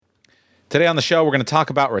Today on the show, we're going to talk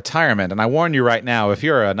about retirement. And I warn you right now, if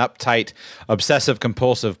you're an uptight,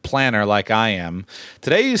 obsessive-compulsive planner like I am,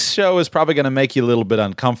 today's show is probably going to make you a little bit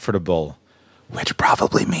uncomfortable, which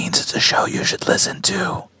probably means it's a show you should listen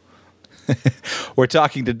to. We're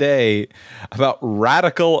talking today about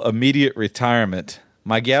radical immediate retirement.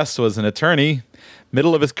 My guest was an attorney,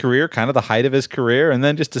 middle of his career, kind of the height of his career, and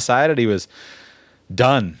then just decided he was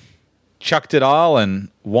done. Chucked it all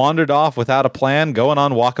and wandered off without a plan, going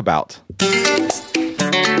on walkabout.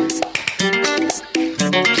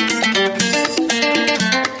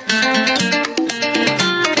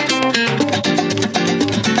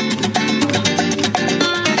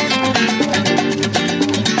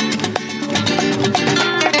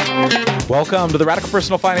 Welcome to the Radical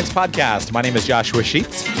Personal Finance Podcast. My name is Joshua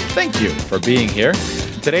Sheets. Thank you for being here.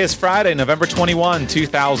 Today is Friday, November 21,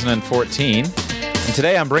 2014. And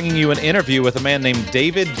today I'm bringing you an interview with a man named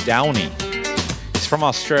David Downey. He's from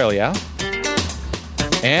Australia.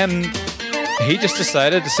 And he just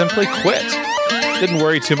decided to simply quit. Didn't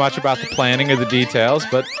worry too much about the planning or the details,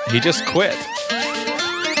 but he just quit.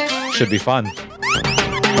 Should be fun.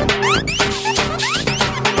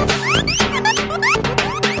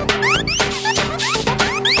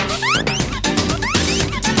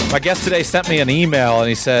 My guest today sent me an email and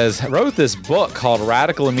he says, I wrote this book called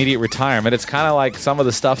Radical Immediate Retirement. It's kind of like some of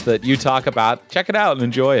the stuff that you talk about. Check it out and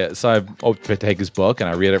enjoy it. So I take his book and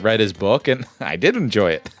I read his book and I did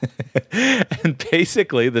enjoy it. And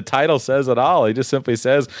basically the title says it all. He just simply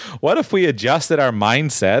says, what if we adjusted our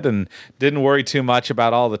mindset and didn't worry too much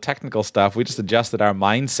about all the technical stuff? We just adjusted our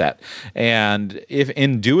mindset. And if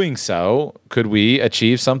in doing so, could we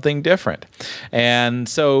achieve something different? And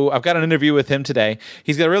so I've got an interview with him today.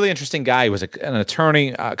 He's got a really interesting guy. He was an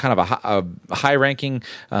attorney, kind of a high-ranking,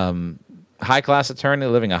 high-class attorney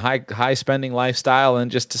living a high-spending lifestyle, and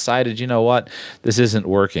just decided, you know what, this isn't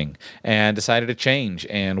working, and decided to change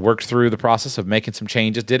and worked through the process of making some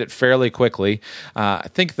changes, did it fairly quickly. I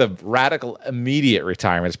think the radical immediate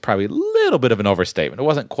retirement is probably a little bit of an overstatement. It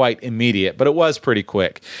wasn't quite immediate, but it was pretty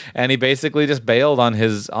quick, and he basically just bailed on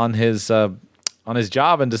his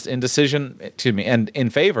job and and in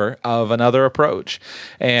favor of another approach.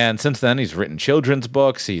 And since then, he's written children's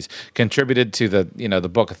books. He's contributed to the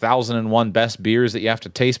book 1001 Best Beers That You Have to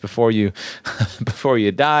Taste Before You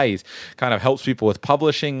Die. He's kind of helps people with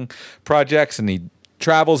publishing projects, and he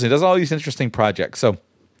travels. He does all these interesting projects. So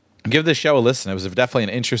give this show a listen. It was definitely an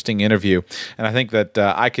interesting interview, and I think that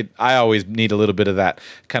I always need a little bit of that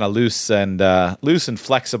kind of loose and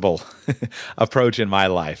flexible approach in my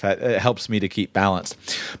life. It helps me to keep balanced.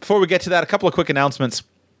 Before we get to that, a couple of quick announcements.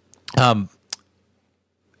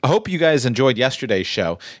 I hope you guys enjoyed yesterday's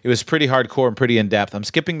show. It was pretty hardcore and pretty in-depth. I'm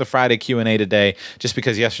skipping the Friday Q&A today just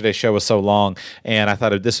because yesterday's show was so long, and I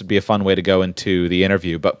thought this would be a fun way to go into the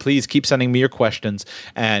interview. But please keep sending me your questions,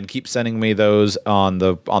 and keep sending me those on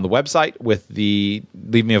the website with the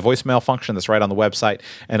leave me a voicemail function that's right on the website,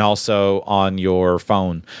 and also on your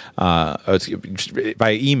phone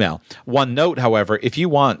by email. One note, however, if you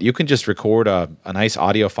want, you can just record a nice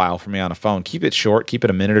audio file for me on a phone. Keep it short, keep it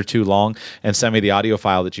a minute or two long, and send me the audio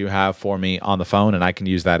file that you have for me on the phone, and I can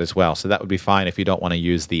use that as well. So that would be fine if you don't want to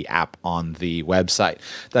use the app on the website.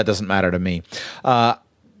 That doesn't matter to me.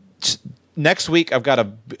 Next week, I've got a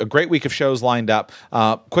great week of shows lined up.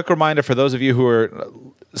 Quick reminder for those of you who are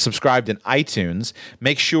subscribed in iTunes,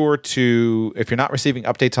 make sure to, if you're not receiving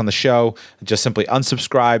updates on the show, just simply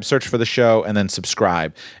unsubscribe, search for the show, and then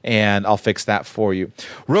subscribe, and I'll fix that for you.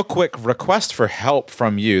 Real quick, request for help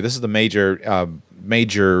from you. This is the major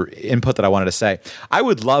input that I wanted to say. I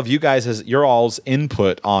would love you guys as your all's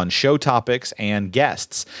input on show topics and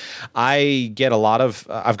guests. I've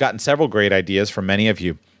gotten several great ideas from many of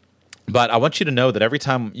you. But I want you to know that every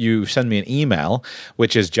time you send me an email,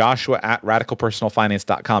 which is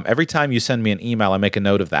joshua@radicalpersonalfinance.com, every time you send me an email, I make a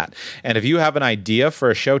note of that. And if you have an idea for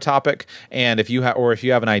a show topic, and if you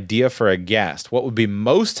have an idea for a guest, what would be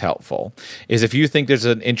most helpful is if you think there's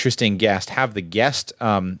an interesting guest, have the guest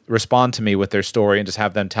respond to me with their story, and just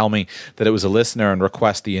have them tell me that it was a listener and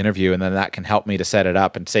request the interview, and then that can help me to set it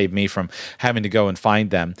up and save me from having to go and find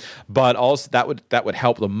them. But also that would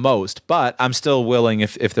help the most. But I'm still willing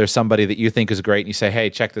if there's somebody that you think is great and you say, hey,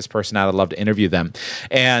 check this person out, I'd love to interview them.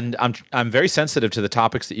 And I'm very sensitive to the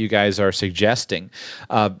topics that you guys are suggesting.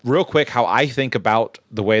 Real quick, how I think about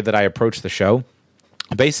the way that I approach the show.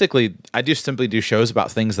 basically, I just simply do shows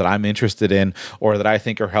about things that I'm interested in or that I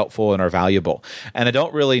think are helpful and are valuable. And I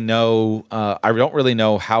don't really know. I don't really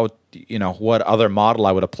know how. What other model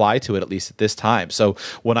I would apply to it, at least at this time. So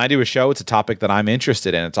when I do a show, it's a topic that I'm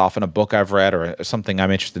interested in. It's often a book I've read or something I'm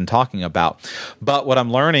interested in talking about. But what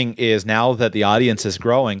I'm learning is, now that the audience is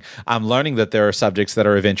growing, I'm learning that there are subjects that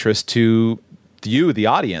are of interest to you, the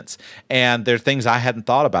audience, and there are things I hadn't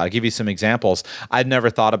thought about. I'll give you some examples. I'd never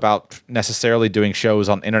thought about necessarily doing shows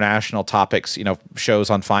on international topics, shows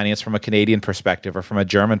on finance from a Canadian perspective or from a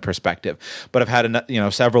German perspective. But I've had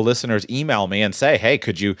several listeners email me and say, "Hey,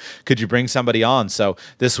 could you bring somebody on?" So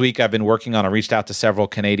this week I've been working on. I reached out to several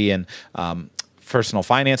Canadian personal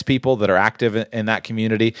finance people that are active in that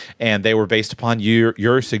community, and they were based upon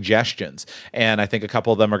your suggestions. And I think a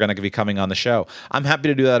couple of them are going to be coming on the show. I'm happy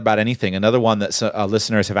to do that about anything. Another one that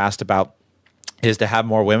listeners have asked about is to have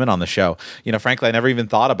more women on the show. Frankly, I never even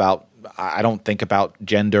thought about. I don't think about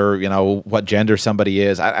gender, what gender somebody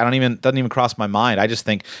is. Doesn't even cross my mind. I just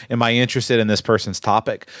think, am I interested in this person's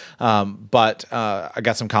topic? But I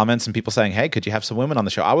got some comments and people saying, "Hey, could you have some women on the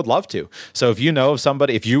show?" I would love to. So if you know of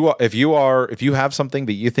somebody, if you have something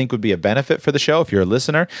that you think would be a benefit for the show, if you're a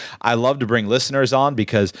listener, I love to bring listeners on,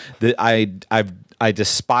 because I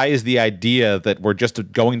despise the idea that we're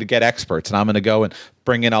just going to get experts and I'm going to go and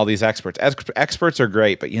bring in all these experts. Experts are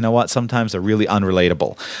great, but you know what? Sometimes they're really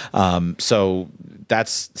unrelatable.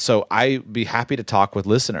 So I'd be happy to talk with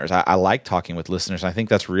listeners. I like talking with listeners. I think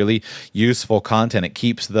that's really useful content. It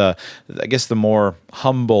keeps the more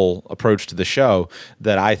humble approach to the show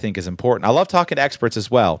that I think is important. I love talking to experts as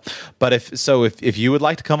well. But if you would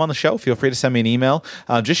like to come on the show, feel free to send me an email.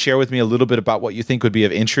 Just share with me a little bit about what you think would be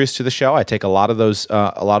of interest to the show. I take a lot of those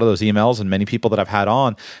emails, and many people that I've had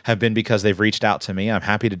on have been because they've reached out to me. I'm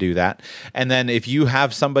happy to do that. And then if you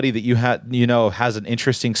have somebody that has an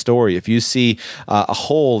interesting story, if you see a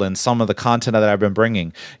hole in some of the content that I've been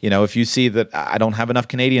bringing, if you see that I don't have enough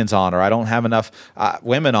Canadians on, or I don't have enough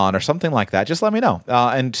women on, or something like that, just let me know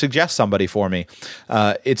and suggest somebody for me.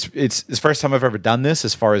 It's the first time I've ever done this,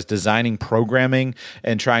 as far as designing programming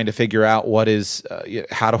and trying to figure out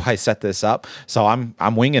how do I set this up. So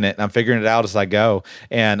I'm winging it and I'm figuring it out as I go.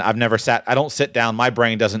 And I don't sit down. My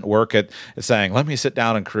brain doesn't work at saying, let me sit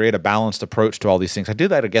down and create a balanced approach to all these things. I do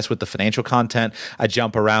that, I guess, with the financial content. I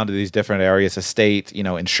jump around to these different areas: estate,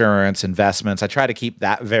 insurance, investments. I try to keep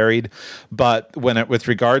that varied. But with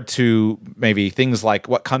regard to maybe things like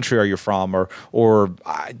what country are you from, or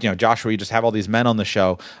Joshua, you just have all these men on the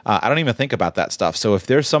show. I don't even think about that stuff. So if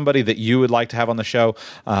there's somebody that you would like to have on the show,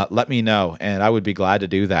 let me know, and I would be glad to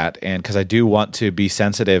do that. And because I do want to be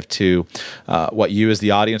sensitive to what you as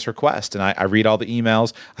the audience request. And I read all the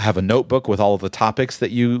emails. I have a notebook with all of the topics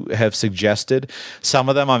that you have suggested. Some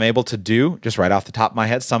of them I'm able to do just right off the top of my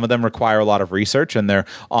head. Some of them require a lot of research, and they're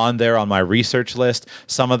on my research list.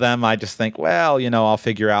 Some of them I just think, I'll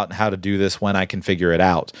figure out how to do this when I can figure it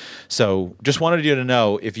out. So just wanted you to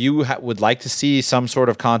know, if you would like to see some sort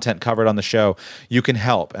of content covered on the show, you can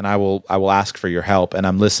help, and I will ask for your help, and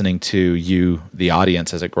I'm listening to you, the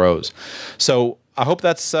audience, as it grows. So I hope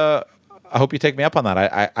I hope you take me up on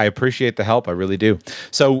that. I appreciate the help. I really do.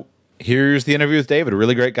 So here's the interview with David, a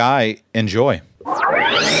really great guy. Enjoy.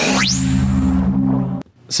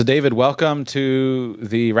 So David, welcome to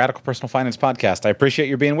the Radical Personal Finance Podcast. I appreciate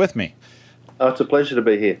you being with me. Oh, it's a pleasure to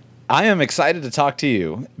be here. I am excited to talk to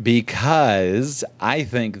you because I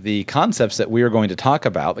think the concepts that we are going to talk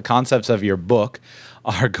about, the concepts of your book,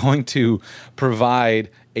 are going to provide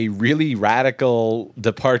a really radical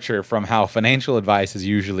departure from how financial advice is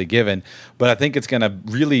usually given. But I think it's going to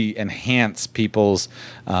really enhance people's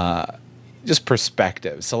just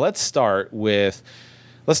perspective. So let's start with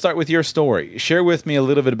your story. Share with me a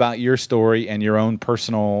little bit about your story and your own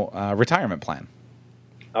personal retirement plan.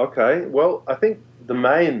 Okay. Well, I think the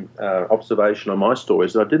main observation on my story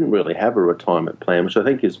is that I didn't really have a retirement plan, which I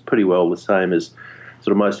think is pretty well the same as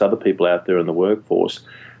sort of most other people out there in the workforce.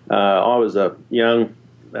 I was a young,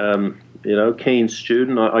 keen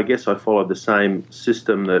student. I guess I followed the same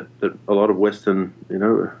system that a lot of Western,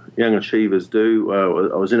 young achievers do.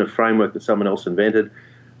 I was in a framework that someone else invented.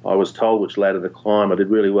 I was told which ladder to climb. I did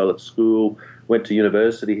really well at school, went to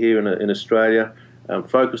university here in Australia,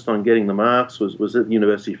 focused on getting the marks, was at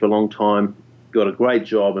university for a long time, got a great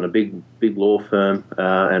job in a big law firm,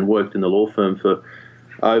 and worked in the law firm for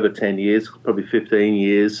over 10 years, probably 15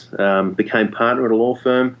 years, became partner at a law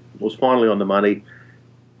firm, was finally on the money.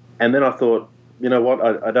 And then I thought, you know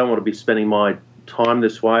what, I don't want to be spending my time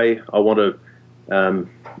this way. I want to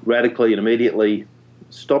radically and immediately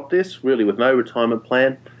stop this, really with no retirement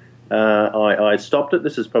plan. I stopped it.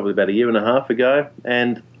 This is probably about a year and a half ago,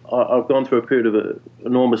 and I've gone through a period of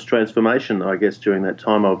enormous transformation, I guess, during that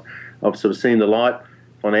time. I've sort of seen the light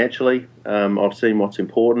financially. I've seen what's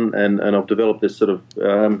important, and I've developed this sort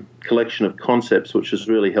of collection of concepts which has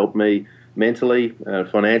really helped me mentally,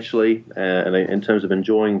 financially, and in terms of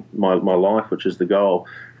enjoying my life, which is the goal.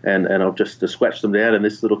 And I've just scratched them down in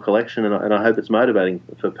this little collection, and I hope it's motivating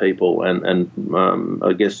for people, and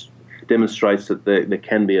I guess demonstrates that there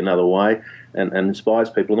can be another way, and inspires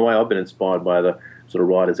people in the way I've been inspired by the sort of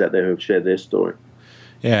writers out there who have shared their story.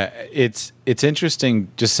 Yeah, it's interesting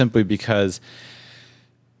just simply because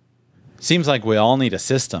it seems like we all need a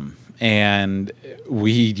system, and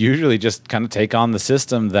we usually just kind of take on the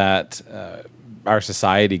system that our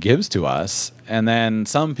society gives to us. And then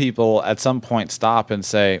some people at some point stop and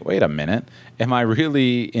say, wait a minute, am I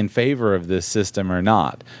really in favor of this system or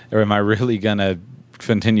not? Or am I really going to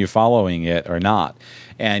continue following it or not?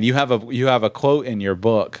 And you have a quote in your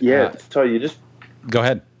book. Yeah, so you just... Go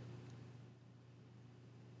ahead.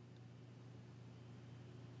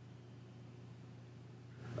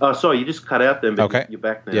 Oh, sorry, you just cut out then, but okay. You're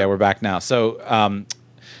back now. Yeah, we're back now. So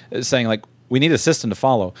saying like, we need a system to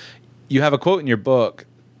follow. You have a quote in your book.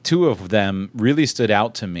 Two of them really stood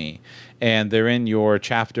out to me, and they're in your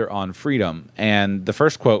chapter on freedom. And the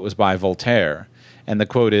first quote was by Voltaire, and the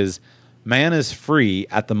quote is, "Man is free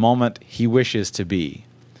at the moment he wishes to be."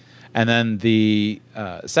 And then the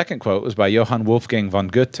second quote was by Johann Wolfgang von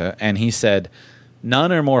Goethe, and he said,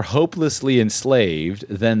 "None are more hopelessly enslaved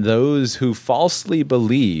than those who falsely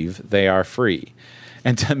believe they are free."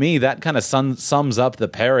 And to me, that kind of sums up the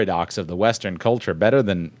paradox of the Western culture better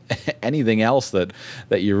than anything else that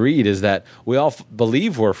you read, is that we all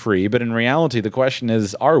believe we're free, but in reality, the question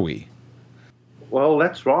is, are we? Well,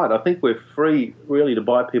 that's right. I think we're free, really, to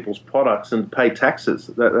buy people's products and pay taxes.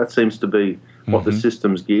 That seems to be what the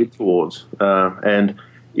system's geared towards. And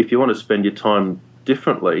if you want to spend your time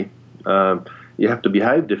differently, you have to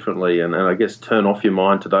behave differently, and I guess turn off your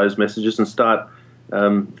mind to those messages and start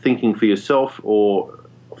thinking for yourself or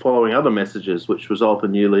following other messages which result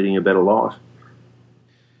in you leading a better life.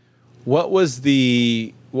 What were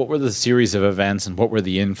the series of events and what were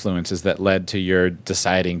the influences that led to your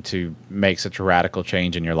deciding to make such a radical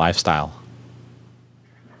change in your lifestyle?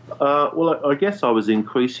 Well, I guess I was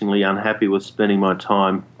increasingly unhappy with spending my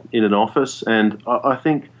time in an office, and I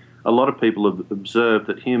think a lot of people have observed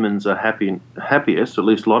that humans are happiest, or at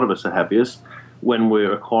least a lot of us are happiest, when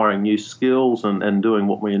we're acquiring new skills and doing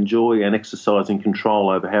what we enjoy and exercising control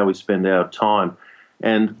over how we spend our time.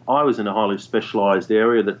 And I was in a highly specialised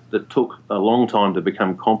area that took a long time to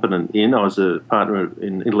become competent in. I was a partner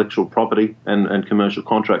in intellectual property and commercial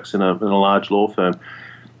contracts in a large law firm.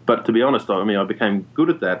 But to be honest, I became good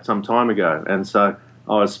at that some time ago. And so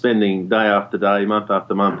I was spending day after day, month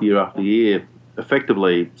after month, year after year,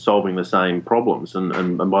 effectively solving the same problems.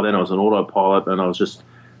 And by then I was an autopilot, and I was just,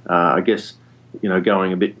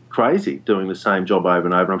 going a bit crazy doing the same job over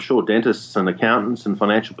and over. I'm sure dentists and accountants and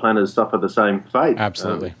financial planners suffer the same fate.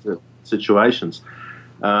 Absolutely. Situations.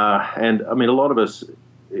 And a lot of us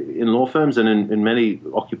in law firms and in many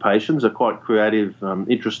occupations are quite creative,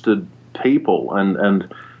 interested people,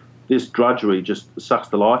 and this drudgery just sucks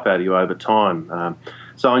the life out of you over time.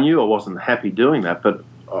 So I knew I wasn't happy doing that, but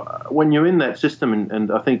when you're in that system,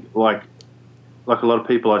 and I think like a lot of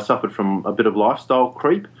people, I suffered from a bit of lifestyle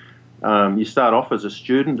creep. You start off as a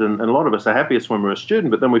student, and a lot of us are happiest when we're a student,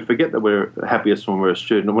 but then we forget that we're happiest when we're a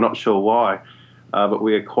student, and we're not sure why. But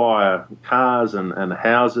we acquire cars and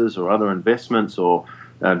houses or other investments, or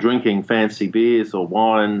drinking fancy beers or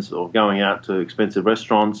wines, or going out to expensive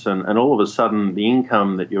restaurants, and all of a sudden the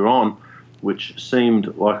income that you're on, which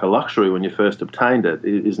seemed like a luxury when you first obtained it,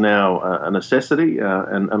 is now a necessity.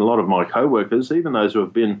 And a lot of my co-workers, even those who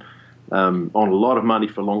have been on a lot of money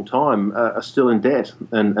for a long time, are still in debt.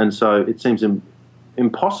 And so it seems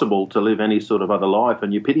impossible to live any sort of other life,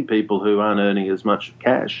 and you pity people who aren't earning as much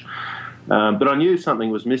cash. But I knew something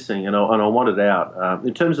was missing, and I wanted out.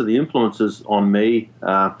 In terms of the influences on me,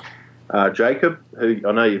 Jacob, who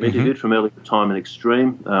I know you've interviewed from Early Retirement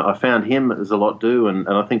Extreme, I found him as a lot do, and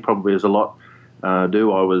I think probably as a lot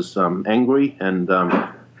do. I was angry and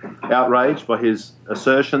outraged by his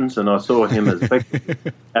assertions, and I saw him as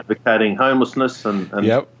effectively advocating homelessness, and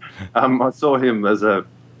yep. I saw him as a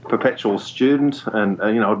perpetual student, and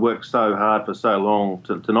I'd worked so hard for so long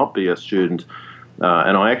to not be a student,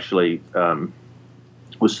 and I actually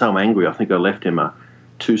was so angry, I think I left him a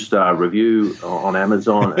 2-star review on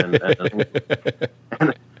Amazon and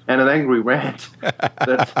an angry rant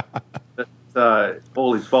that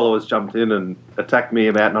all his followers jumped in and attacked me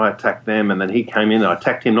about, and I attacked them, and then he came in and I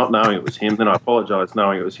attacked him not knowing it was him. Then I apologised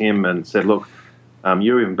knowing it was him and said, look,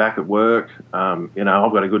 You're even back at work. I've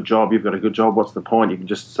got a good job. You've got a good job. What's the point? You can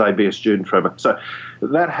just say be a student forever. So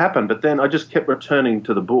that happened. But then I just kept returning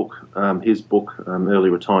to the book, his book, Early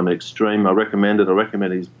Retirement Extreme. I recommended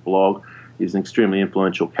his blog. He's an extremely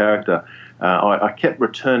influential character. I kept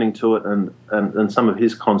returning to it, and some of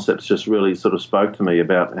his concepts just really sort of spoke to me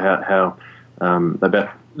about how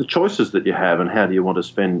about the choices that you have and how do you want to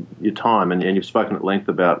spend your time. And you've spoken at length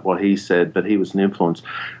about what he said, but he was an influence.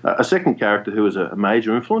 A second character who was a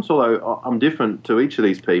major influence, although I'm different to each of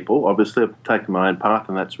these people, obviously I've taken my own path,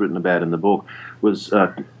 and that's written about in the book, was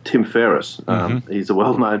Tim Ferriss. He's a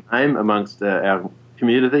well-known name amongst our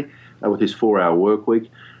community with his 4-hour work week.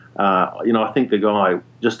 I think the guy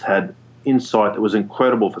just had insight that was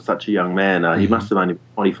incredible for such a young man. He must have only been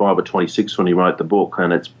 25 or 26 when he wrote the book,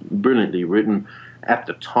 and it's brilliantly written. At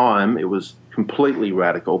the time, it was completely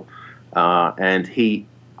radical, and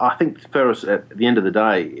I think Ferriss, at the end of the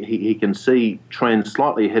day, he can see trends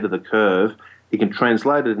slightly ahead of the curve. He can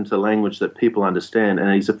translate it into language that people understand,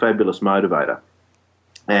 and he's a fabulous motivator.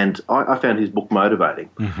 And I found his book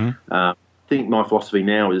motivating. I think my philosophy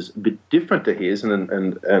now is a bit different to his,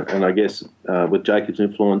 and I guess with Jacob's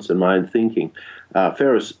influence and my own thinking,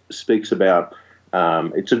 Ferriss speaks about.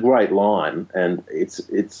 It's a great line, and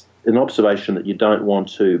it's an observation that you don't want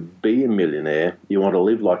to be a millionaire, you want to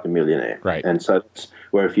live like a millionaire. Right. And so that's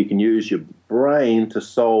where if you can use your brain to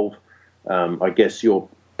solve, your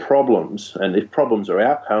problems, and if problems are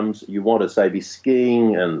outcomes, you want to, say, be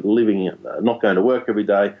skiing and living, not going to work every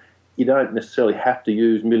day, you don't necessarily have to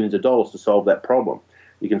use millions of dollars to solve that problem.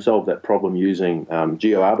 You can solve that problem using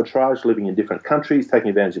geo-arbitrage, living in different countries, taking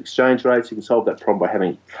advantage of exchange rates. You can solve that problem by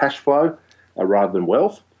having cash flow rather than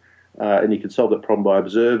wealth. And you can solve that problem by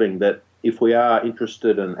observing that if we are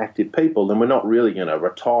interested and active people, then we're not really going to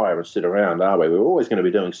retire and sit around, are we? We're always going to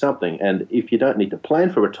be doing something. And if you don't need to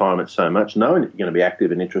plan for retirement so much, knowing that you're going to be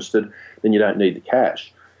active and interested, then you don't need the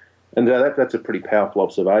cash. And that's a pretty powerful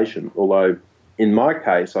observation. Although in my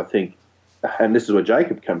case, I think, and this is where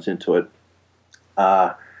Jacob comes into it,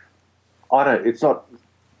 it's not,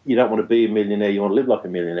 you don't want to be a millionaire, you want to live like a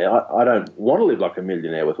millionaire. I don't want to live like a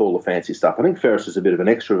millionaire with all the fancy stuff. I think Ferriss is a bit of an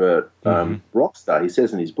extrovert rock star. He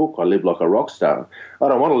says in his book, I live like a rock star. I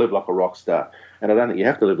don't want to live like a rock star, and I don't think you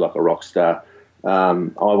have to live like a rock star. I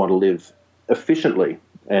want to live efficiently,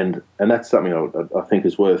 and that's something I think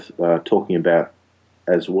is worth talking about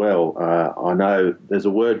as well. I know there's a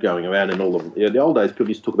word going around in all of the old days, people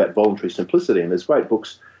used to talk about voluntary simplicity, and there's great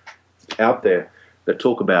books out there that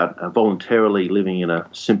talk about voluntarily living in a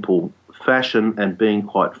simple fashion and being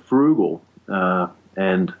quite frugal.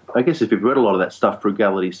 And I guess if you've read a lot of that stuff,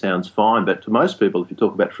 frugality sounds fine. But to most people, if you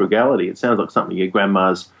talk about frugality, it sounds like something your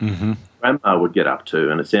grandma's grandma would get up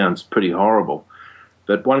to, and it sounds pretty horrible.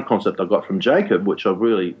 But one concept I got from Jacob, which I've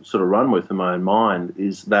really sort of run with in my own mind,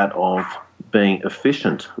 is that of being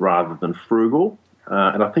efficient rather than frugal.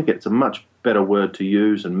 And I think it's a much better word to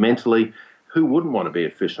use, and mentally, who wouldn't want to be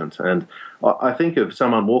efficient? And I think of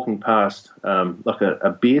someone walking past like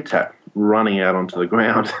a beer tap running out onto the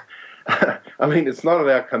ground. I mean, it's not an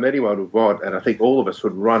outcome anyone would want, and I think all of us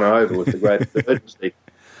would run over with the greatest urgency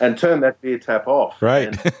and turn that beer tap off.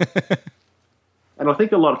 Right. And I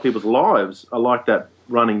think a lot of people's lives are like that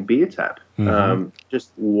running beer tap,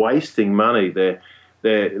 just wasting money.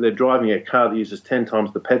 They're driving a car that uses 10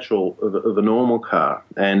 times the petrol of a normal car,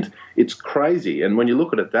 and it's crazy. And when you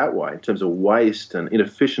look at it that way, in terms of waste and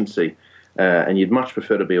inefficiency, and you'd much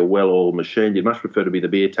prefer to be a well-oiled machine, you'd much prefer to be the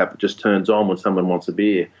beer tap that just turns on when someone wants a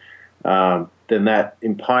beer, then that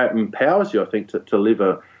empowers you, I think, to live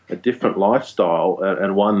a different lifestyle,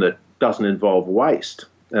 and one that doesn't involve waste.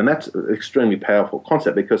 And that's an extremely powerful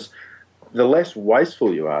concept, because the less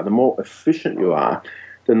wasteful you are, the more efficient you are,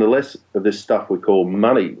 then the less of this stuff we call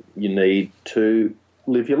money you need to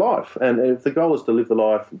live your life. And if the goal is to live the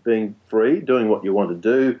life being free, doing what you want to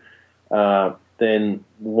do, then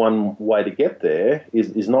one way to get there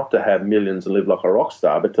is not to have millions and live like a rock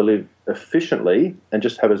star, but to live efficiently and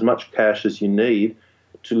just have as much cash as you need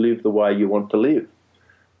to live the way you want to live.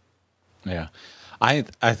 Yeah. I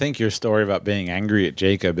think your story about being angry at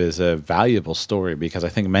Jacob is a valuable story, because I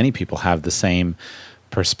think many people have the same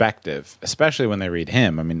perspective, especially when they read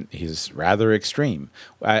him. I mean, he's rather extreme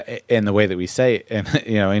in the way that we say it,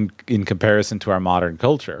 in comparison to our modern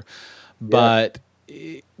culture. But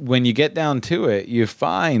when you get down to it, you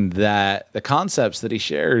find that the concepts that he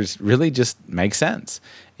shares really just make sense.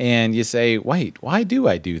 And you say, wait, why do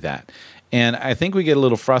I do that? And I think we get a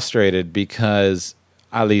little frustrated because,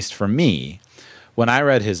 at least for me, when I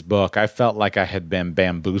read his book, I felt like I had been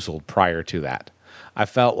bamboozled prior to that. I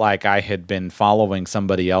felt like I had been following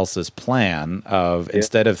somebody else's plan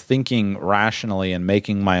instead of thinking rationally and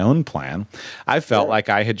making my own plan. I felt like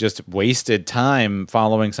I had just wasted time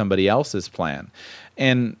following somebody else's plan.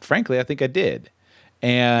 And frankly, I think I did.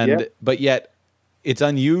 But yet it's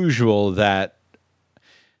unusual that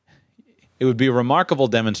it would be a remarkable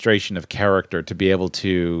demonstration of character to be able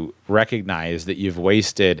to recognize that you've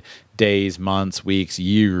wasted days, months, weeks,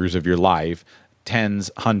 years of your life, tens,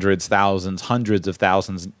 hundreds, thousands, hundreds of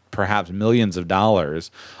thousands, perhaps millions of dollars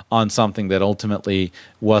on something that ultimately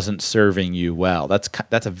wasn't serving you well.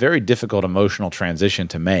 That's a very difficult emotional transition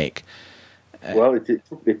to make. Well,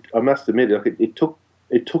 I must admit,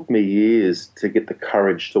 it took me years to get the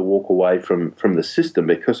courage to walk away from the system,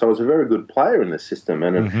 because I was a very good player in the system,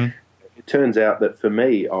 and it turns out that for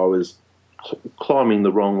me, I was climbing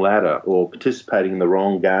the wrong ladder or participating in the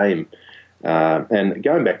wrong game. And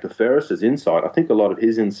going back to Ferris's insight, I think a lot of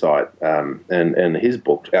his insight and his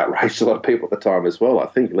book outraged a lot of people at the time as well. I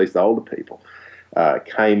think at least the older people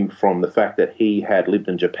came from the fact that he had lived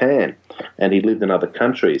in Japan and he lived in other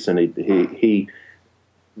countries, and he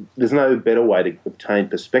there's no better way to obtain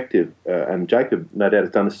perspective. And Jacob, no doubt,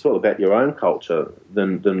 has done this as well, about your own culture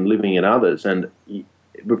than living in others. And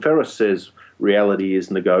Ferris says reality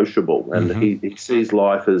is negotiable, and he sees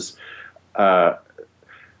life as a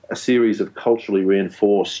series of culturally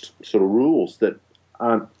reinforced sort of rules that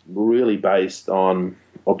aren't really based on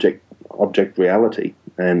object reality.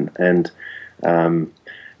 And I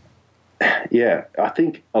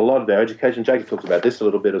think a lot of our education, Jacob talks about this a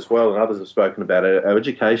little bit as well, and others have spoken about it, our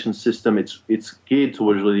education system, it's geared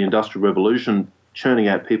towards really the Industrial Revolution, churning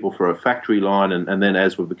out people for a factory line, and then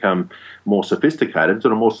as we've become more sophisticated,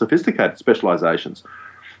 sort of more sophisticated specializations.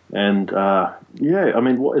 And,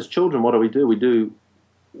 as children, what do? We do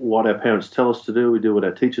what our parents tell us to do. We do what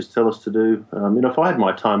our teachers tell us to do. If I had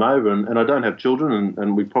my time over, and I don't have children,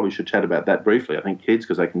 and we probably should chat about that briefly, I think kids,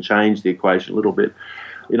 because they can change the equation a little bit.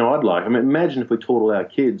 Imagine if we taught all our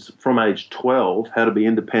kids from age 12 how to be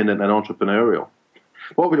independent and entrepreneurial.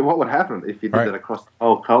 What would happen if you did that across the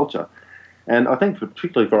whole culture? And I think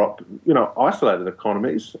particularly for, isolated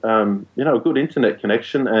economies, a good internet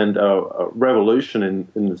connection and a revolution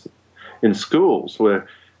in schools where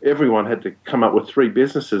everyone had to come up with 3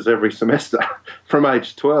 businesses every semester from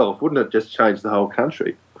age 12, wouldn't it just change the whole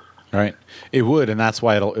country? Right. It would, and that's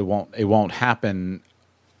why it won't happen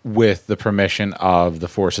with the permission of the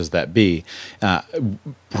forces that be.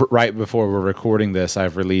 Right before we're recording this,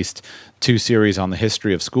 I've released 2 series on the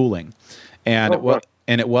history of schooling. And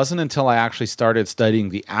it wasn't until I actually started studying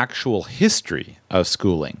the actual history of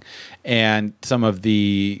schooling and some of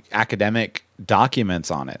the academic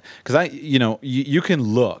documents on it. Because you can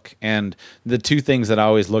look, and the 2 things that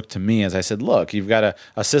always look to me as I said, look, you've got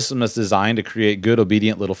a system that's designed to create good,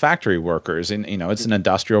 obedient little factory workers, and it's an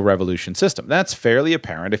industrial revolution system. That's fairly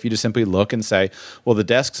apparent if you just simply look and say, well, the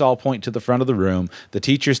desks all point to the front of the room, the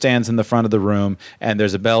teacher stands in the front of the room, and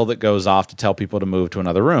there's a bell that goes off to tell people to move to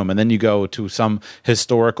another room. And then you go to some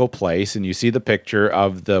historical place and you see the picture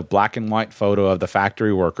of the black and white photo of the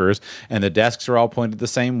factory workers, and the desks are all pointed the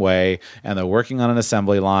same way, and they're working on an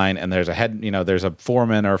assembly line, and there's a head, there's a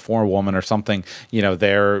foreman or forewoman or something,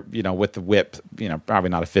 there, with the whip, probably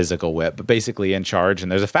not a physical whip, but basically in charge,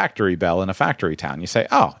 and there's a factory bell in a factory town. You say,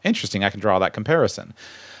 oh, interesting, I can draw that comparison.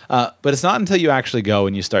 But it's not until you actually go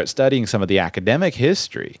and you start studying some of the academic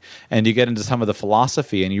history and you get into some of the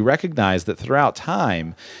philosophy and you recognize that throughout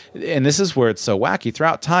time, and this is where it's so wacky,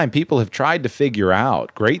 throughout time, people have tried to figure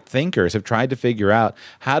out, great thinkers have tried to figure out,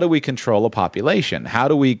 how do we control a population? How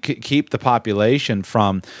do we keep the population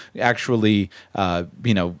from actually, how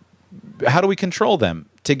do we control them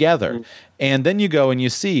together? Mm-hmm. And then you go and you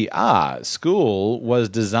see, school was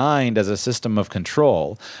designed as a system of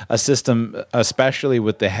control, a system especially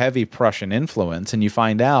with the heavy Prussian influence, and you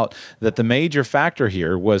find out that the major factor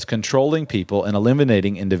here was controlling people and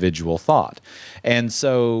eliminating individual thought. And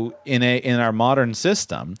so in our modern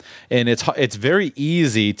system, and it's very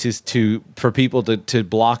easy for people to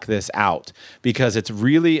block this out, because it's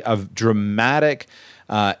really a dramatic.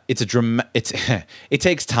 It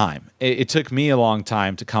takes time. It took me a long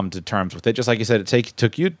time to come to terms with it. Just like you said, it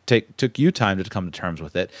took you time to come to terms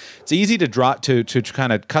with it. It's easy to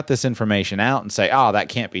kind of cut this information out and say, that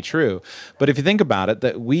can't be true. But if you think about it,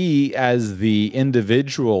 that we as the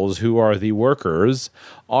individuals who are the workers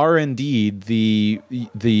are indeed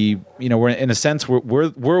we're in a sense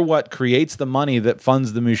we're what creates the money that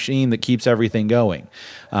funds the machine that keeps everything going.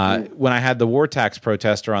 When I had the war tax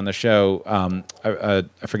protester on the show, I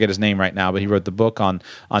forget his name right now, but he wrote the book on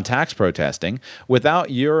tax protesting. Without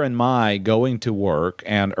your and my going to work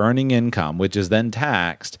and earning income, which is then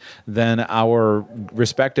taxed, then our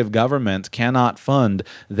respective governments cannot fund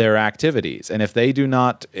their activities. And if they do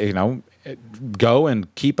not, go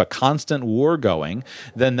and keep a constant war going,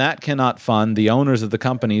 then that cannot fund the owners of the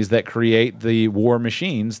companies that create the war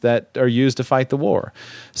machines that are used to fight the war.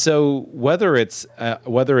 So whether it's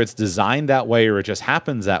designed that way or it just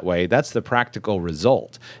happens that way, that's the practical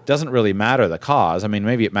result. It doesn't really matter the cause. I mean,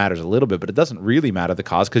 maybe it matters a little bit, but it doesn't really matter the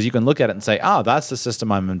cause, because you can look at it and say, that's the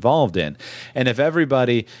system I'm involved in. And if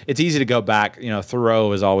everybody, it's easy to go back.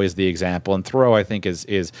 Thoreau is always the example, and Thoreau, I think,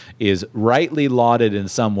 is rightly lauded in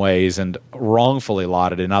some ways and wrongfully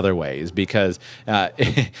lauded in other ways, because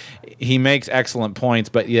he makes excellent points,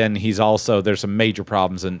 but then there's some major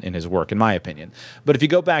problems in his work, in my opinion. But if you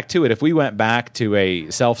go back to it, if we went back to a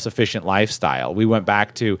self-sufficient lifestyle, we went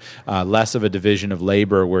back to less of a division of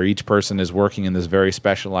labor where each person is working in this very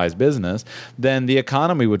specialized business, then the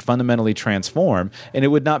economy would fundamentally transform, and it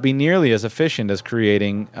would not be nearly as efficient as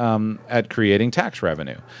creating tax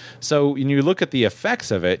revenue. So when you look at the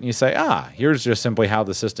effects of it and you say, here's just simply how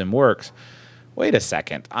the system works. Wait a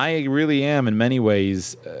second. I really am, in many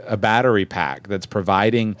ways, a battery pack that's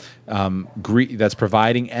providing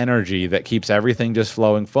energy that keeps everything just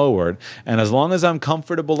flowing forward. And as long as I'm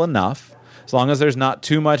comfortable enough, as long as there's not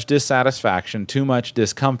too much dissatisfaction, too much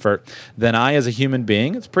discomfort, then I, as a human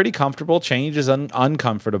being, it's pretty comfortable. Change is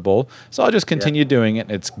uncomfortable, so I'll just continue doing it.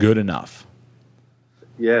 And it's good enough.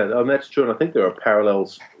 Yeah, that's true. And I think there are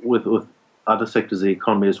parallels with other sectors of the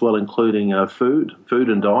economy as well, including food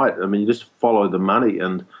and diet. I mean, you just follow the money,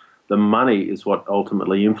 and the money is what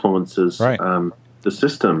ultimately influences the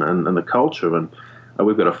system and the culture. And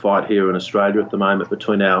we've got a fight here in Australia at the moment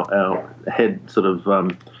between our head sort of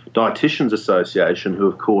Dietitians Association, who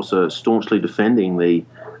of course are staunchly defending the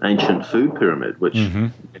ancient food pyramid, which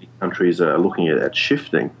many countries are looking at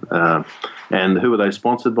shifting. And who are they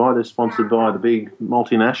sponsored by? They're sponsored by the big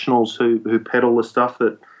multinationals who peddle the stuff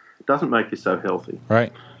that doesn't make you so healthy.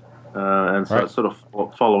 Right. And so it's sort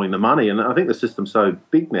of following the money. And I think the system's so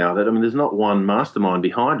big now that, there's not one mastermind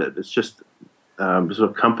behind it. It's just sort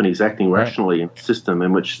of companies acting rationally in a system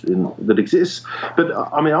that exists. But,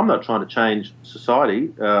 I'm not trying to change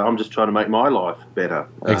society. I'm just trying to make my life better.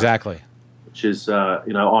 Exactly. Which is,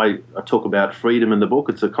 I talk about freedom in the book.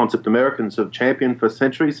 It's a concept Americans have championed for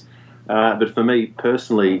centuries. But for me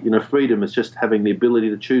personally, freedom is just having the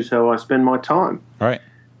ability to choose how I spend my time. Right.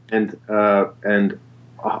 And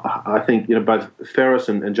I think both Ferris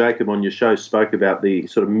and Jacob on your show spoke about the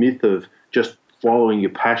sort of myth of just following your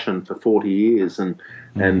passion for 40 years, and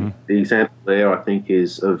the example there I think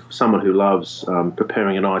is of someone who loves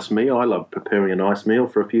preparing a nice meal. I love preparing a nice meal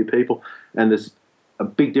for a few people, and there's a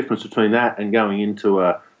big difference between that and going into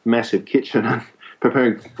a massive kitchen and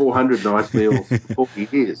preparing 400 nice meals for 40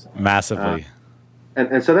 years. Massively.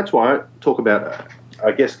 And so that's why I talk about,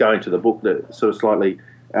 I guess, going to the book, the sort of slightly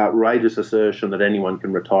outrageous assertion that anyone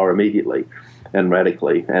can retire immediately and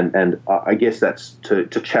radically. And I guess that's to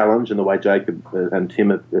challenge in the way Jacob and Tim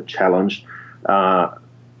have challenged.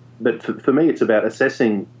 But for me, it's about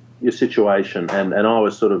assessing your situation. And I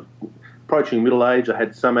was sort of approaching middle age. I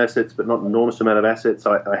had some assets, but not an enormous amount of assets.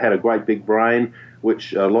 I had a great big brain,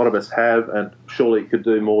 which a lot of us have, and surely it could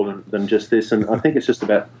do more than just this. And I think it's just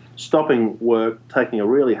about stopping work, taking a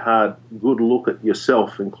really hard, good look at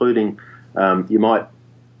yourself, including you might,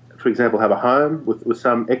 for example, have a home with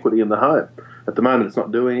some equity in the home. At the moment, it's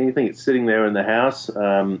not doing anything. It's sitting there in the house.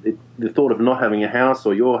 The thought of not having a house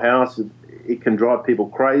or your house, it can drive people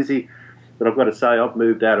crazy. But I've got to say, I've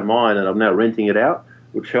moved out of mine and I'm now renting it out,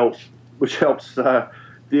 which helps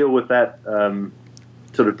deal with that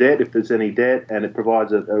sort of debt, if there's any debt, and it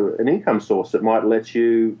provides an income source that might let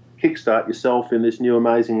you kickstart yourself in this new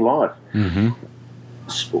amazing life.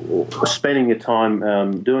 Spending your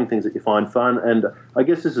time doing things that you find fun. And I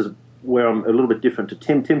guess this is where I'm a little bit different to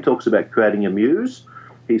Tim. Tim talks about creating a muse.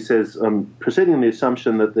 He says, proceeding on the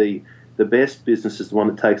assumption that the best business is the one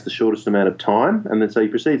that takes the shortest amount of time. And then so he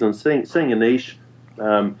proceeds on seeing a niche,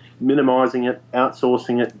 minimising it,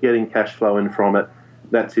 outsourcing it, getting cash flow in from it.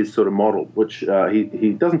 That's his sort of model, which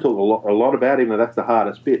he doesn't talk a lot about, even though that's the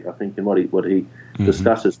hardest bit, I think, in what he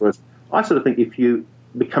discusses. Whereas I sort of think if you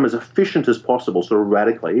become as efficient as possible, sort of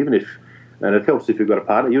radically, even if, and it helps if you've got a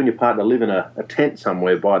partner, you and your partner live in a tent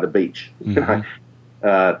somewhere by the beach.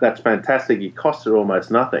 That's fantastic. Your costs are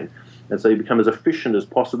almost nothing. And so you become as efficient as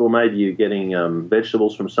possible. Maybe you're getting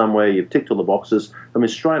vegetables from somewhere, you've ticked all the boxes. I mean,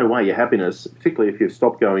 straight away, your happiness, particularly if you've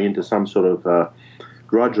stopped going into some sort of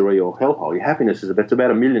drudgery or hellhole, your happiness it's about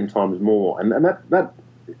 1 million times more. And that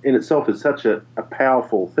in itself is such a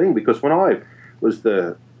powerful thing, because when I was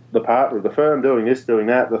the partner of the firm doing this, doing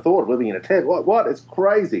that, the thought of living in a tent, what? It's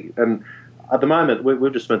crazy. And at the moment,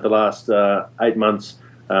 we've just spent the last 8 months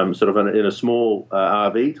sort of in a small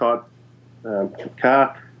RV type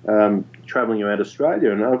car, travelling around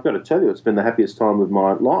Australia, and I've got to tell you, it's been the happiest time of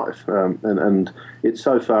my life, and it's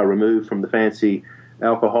so far removed from the fancy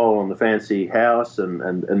alcohol and the fancy house and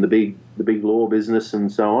the big law business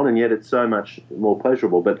and so on, and yet it's so much more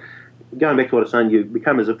pleasurable. But going back to what I was saying, you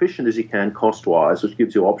become as efficient as you can cost-wise, which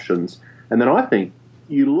gives you options, and then I think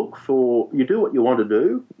you do what you want to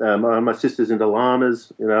do. My sister's into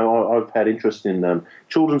llamas. I've had interest in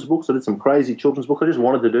children's books. I did some crazy children's books. I just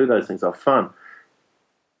wanted to do those things. They're fun.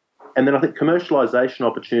 And then I think commercialisation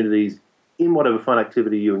opportunities in whatever fun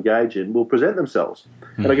activity you engage in will present themselves.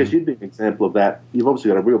 Mm-hmm. And I guess you'd be an example of that. You've obviously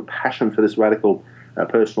got a real passion for this radical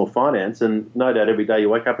personal finance, and no doubt every day you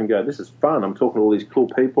wake up and go, this is fun. I'm talking to all these cool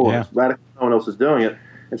people, and it's radical. No one else is doing it.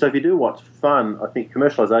 And so if you do what's fun, I think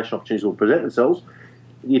commercialisation opportunities will present themselves.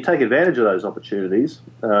 You take advantage of those opportunities,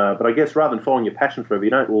 but I guess rather than following your passion forever, you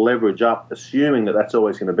don't leverage up assuming that that's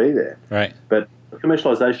always going to be there. Right. But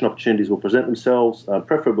commercialisation opportunities will present themselves,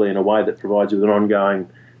 preferably in a way that provides you with an ongoing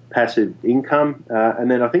passive income.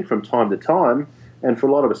 And then I think from time to time, and for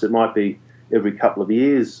a lot of us it might be every couple of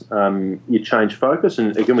years, you change focus.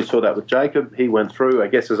 And again, we saw that with Jacob. He went through, I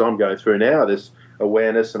guess as I'm going through now, this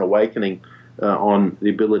awareness and awakening on the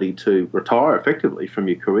ability to retire effectively from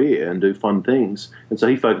your career and do fun things. And so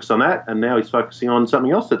he focused on that, and now he's focusing on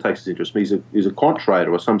something else that takes his interest. He's a quant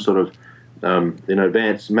trader or some sort of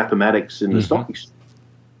advanced mathematics in the stock exchange,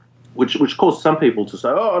 which caused some people to say,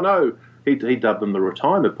 oh, no, he dubbed them the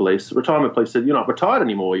retirement police. The retirement police said, you're not retired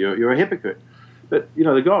anymore, you're a hypocrite. But,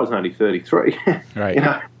 the guy was only 33. Right.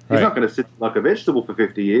 He's not going to sit like a vegetable for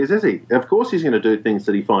 50 years, is he? Of course he's going to do things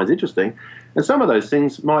that he finds interesting, and some of those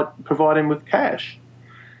things might provide him with cash.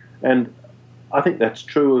 And I think that's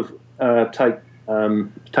true of take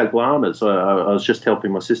llamas. I was just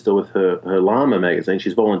helping my sister with her llama magazine.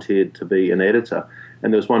 She's volunteered to be an editor,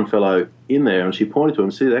 and there was one fellow in there, and she pointed to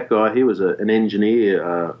him, see that guy, he was an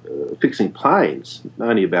engineer fixing planes,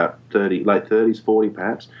 only about late 30s, 40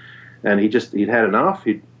 perhaps, and he'd had enough.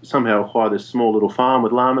 He'd somehow acquired this small little farm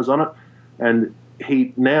with llamas on it, and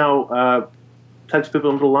he now takes people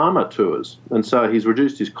on little llama tours. And so he's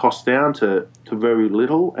reduced his costs down to very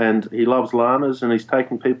little, and he loves llamas, and he's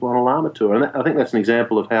taking people on a llama tour. And I think that's an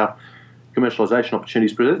example of how commercialisation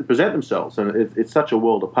opportunities present themselves. And it's such a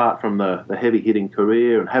world apart from the heavy-hitting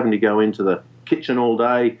career and having to go into the kitchen all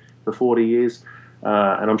day for 40 years.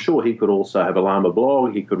 And I'm sure he could also have a llama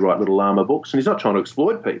blog. He could write little llama books. And he's not trying to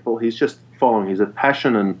exploit people. He's just following his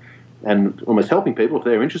passion and almost helping people if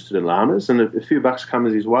they're interested in llamas. And if a few bucks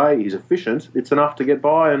comes his way, he's efficient. It's enough to get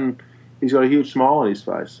by, and he's got a huge smile on his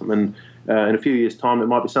face. I mean, in a few years' time, it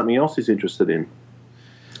might be something else he's interested in.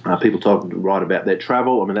 People write about their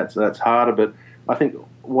travel. I mean, that's harder. But I think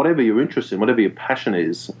whatever you're interested in, whatever your passion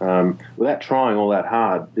is, without trying all that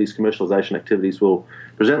hard, these commercialisation activities will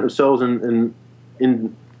present themselves, and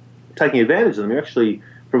in taking advantage of them, you're actually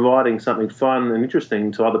providing something fun and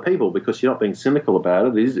interesting to other people because you're not being cynical about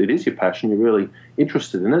it. It is your passion. You're really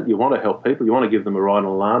interested in it. You want to help people. You want to give them a ride on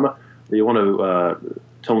a llama. You want to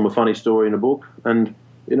tell them a funny story in a book. And,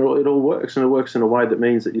 it all works. And it works in a way that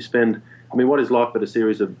means that you spend, what is life but a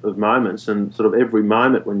series of moments? And sort of every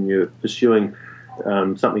moment when you're pursuing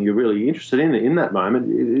something you're really interested in that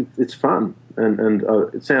moment, it's fun. And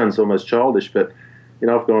it sounds almost childish, but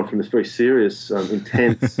I've gone from this very serious,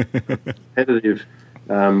 intense, competitive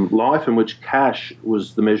life in which cash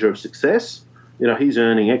was the measure of success. He's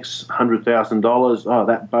earning X $100,000. Oh,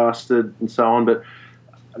 that bastard, and so on. But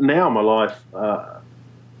now my life,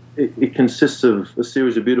 it consists of a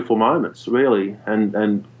series of beautiful moments, really,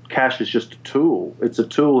 and cash is just a tool. It's a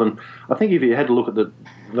tool, and I think if you had to look at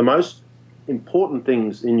the most important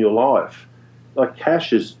things in your life, like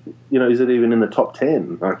cash is it even in the top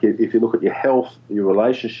 10? Like if you look at your health, your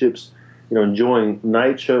relationships, enjoying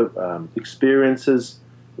nature, experiences,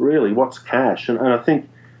 really, what's cash? And I think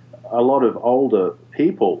a lot of older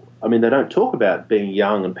people, they don't talk about being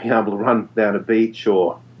young and being able to run down a beach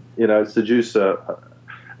or, seduce a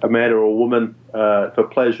man or a woman for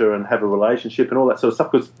pleasure and have a relationship and all that sort of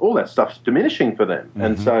stuff, because all that stuff's diminishing for them. Mm-hmm.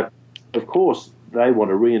 And so, of course, they want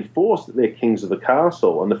to reinforce that they're kings of the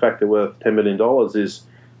castle, and the fact they're worth $10 million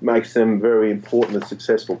makes them very important and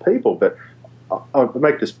successful people. But I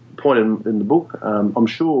make this point in the book. I'm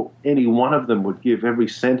sure any one of them would give every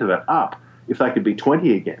cent of it up if they could be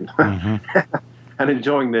 20 again. Mm-hmm. And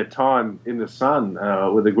enjoying their time in the sun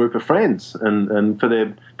with a group of friends, and for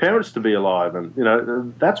their parents to be alive,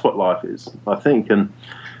 and that's what life is, I think. And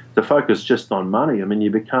to focus just on money, I mean,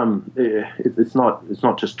 you become it's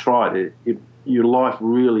not just trite. Your life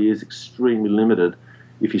really is extremely limited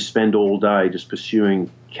if you spend all day just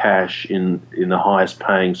pursuing cash in the highest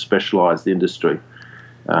paying specialised industry.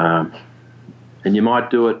 And you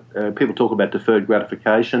might do it. People talk about deferred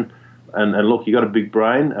gratification. And look, you got a big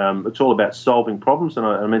brain. It's all about solving problems, and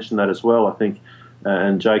I mentioned that as well, I think.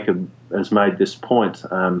 And Jacob has made this point.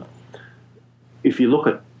 If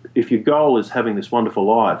your goal is having this wonderful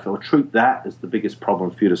life, or treat that as the biggest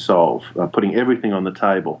problem for you to solve, putting everything on the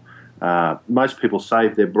table. Most people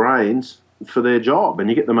save their brains for their job, and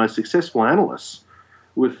you get the most successful analysts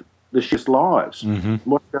with the shittest lives. Mm-hmm.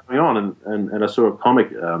 What's going on? And I saw a comic,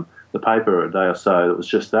 the paper a day or so, that was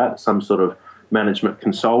just that, some sort of management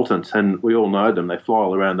consultant, and we all know them. They fly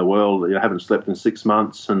all around the world. Haven't slept in 6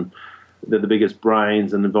 months, and they're the biggest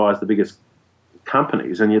brains and advise the biggest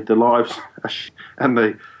companies. And yet their lives, and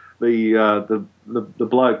the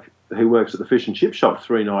bloke who works at the fish and chip shop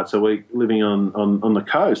 3 nights a week, living on the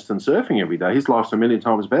coast and surfing every day, his life's a million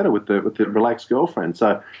times better with the relaxed girlfriend.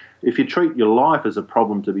 So if you treat your life as a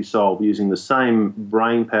problem to be solved using the same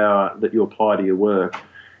brain power that you apply to your work,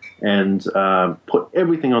 and put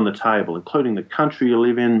everything on the table, including the country you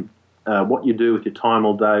live in, what you do with your time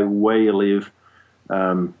all day, where you live,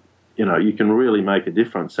 you can really make a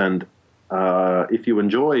difference. And if you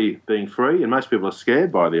enjoy being free, and most people are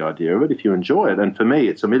scared by the idea of it, if you enjoy it, and for me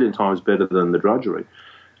it's a million times better than the drudgery.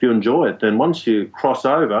 If you enjoy it, then once you cross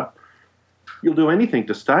over, you'll do anything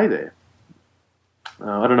to stay there.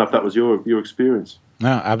 I don't know if that was your experience.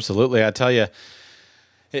 No, absolutely. I tell you,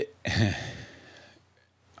 a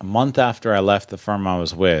month after I left the firm I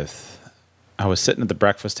was with, I was sitting at the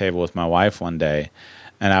breakfast table with my wife one day,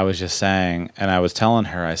 and I was just saying, and I was telling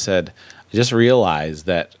her, I said, I just realized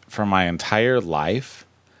that for my entire life,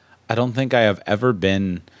 I don't think I have ever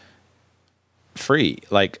been free.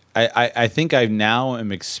 Like, I think I now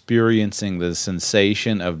am experiencing the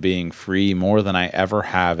sensation of being free more than I ever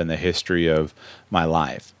have in the history of my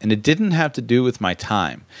life. And it didn't have to do with my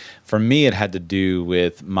time. For me, it had to do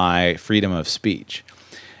with my freedom of speech.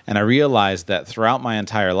 And I realized that throughout my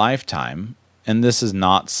entire lifetime, and this is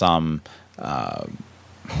not some,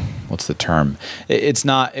 what's the term?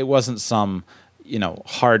 It wasn't some,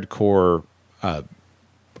 hardcore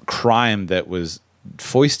crime that was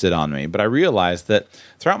foisted on me. But I realized that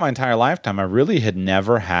throughout my entire lifetime, I really had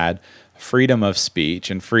never had freedom of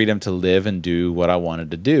speech and freedom to live and do what I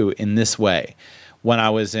wanted to do in this way. When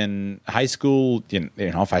I was in high school,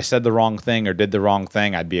 if I said the wrong thing or did the wrong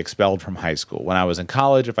thing, I'd be expelled from high school. When I was in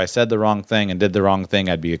college, if I said the wrong thing and did the wrong thing,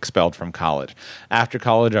 I'd be expelled from college. After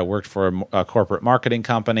college, I worked for a corporate marketing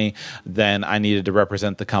company. Then I needed to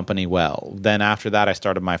represent the company well. Then after that, I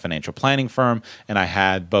started my financial planning firm, and I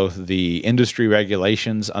had both the industry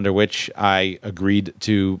regulations under which I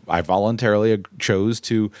voluntarily chose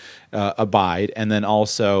to abide, and then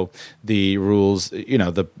also the rules,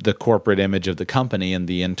 the corporate image of the company and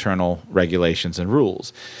the internal regulations and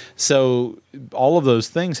rules. So all of those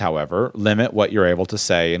things, however, limit what you're able to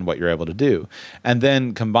say and what you're able to do. And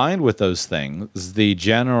then combined with those things, the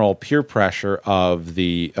general peer pressure of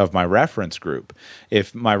my reference group.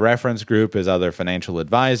 If my reference group is other financial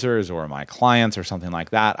advisors or my clients or something like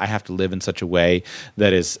that, I have to live in such a way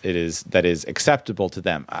that is acceptable to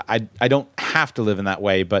them. I don't have to live in that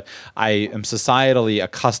way, but I am societally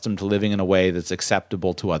accustomed to living in a way that's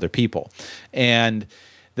acceptable to other people. And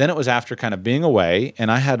then it was after kind of being away, and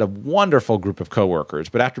I had a wonderful group of coworkers,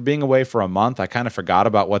 but after being away for a month, I kind of forgot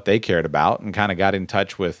about what they cared about and kind of got in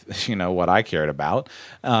touch with, what I cared about.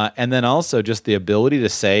 And then also just the ability to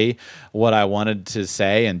say what I wanted to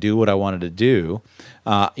say and do what I wanted to do.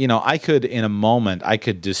 I could, in a moment, I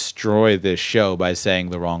could destroy this show by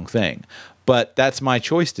saying the wrong thing. But that's my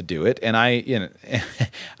choice to do it, and I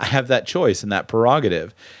have that choice and that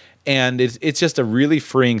prerogative. And it's just a really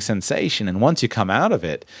freeing sensation. And once you come out of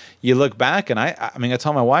it, you look back, and I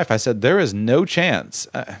told my wife, I said, there is no chance.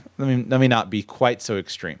 Let me not be quite so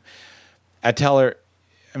extreme. I tell her,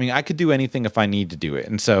 I could do anything if I need to do it.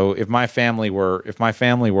 And so if my family were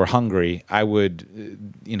hungry, I would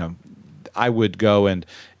go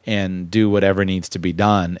and do whatever needs to be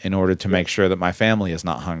done in order to make sure that my family is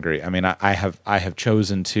not hungry. I have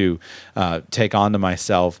chosen to take onto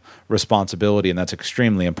myself responsibility, and that's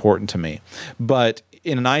extremely important to me. But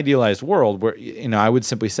in an idealized world where, I would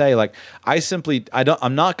simply say, like,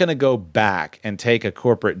 I'm not going to go back and take a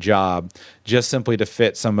corporate job just simply to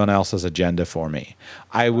fit someone else's agenda for me.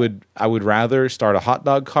 I would rather start a hot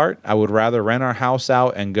dog cart. I would rather rent our house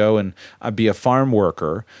out and go and be a farm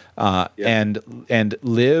worker and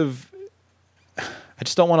live. I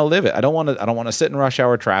just don't want to live it. I don't want to sit in rush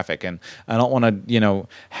hour traffic, and I don't want to,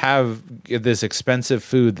 have this expensive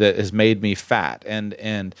food that has made me fat.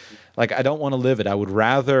 And like, I don't want to live it. I would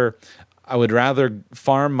rather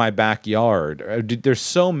farm my backyard. There's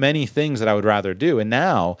so many things that I would rather do. And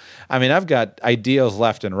now, I've got ideas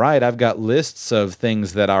left and right. I've got lists of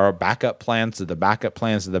things that are backup plans to the backup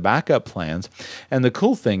plans to the backup plans. And the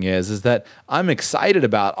cool thing is that I'm excited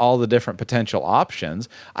about all the different potential options.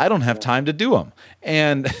 I don't have time to do them.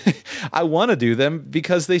 And I want to do them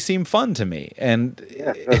because they seem fun to me. And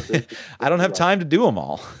I don't have time to do them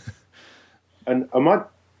all. And I might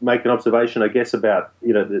make an observation, I guess, about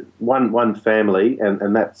the one family, and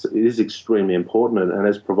it is extremely important. And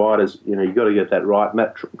as providers, you've got to get that right, and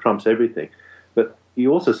that trumps everything. But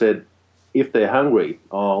you also said, if they're hungry,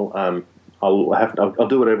 I'll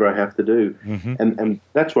do whatever I have to do. Mm-hmm. And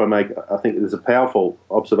that's where I think there's a powerful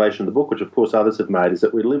observation in the book, which of course others have made, is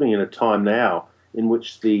that we're living in a time now in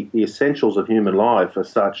which the essentials of human life are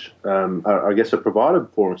such, are provided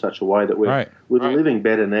for in such a way that we're living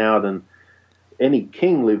better now than any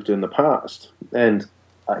king lived in the past. And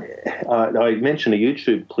I mentioned a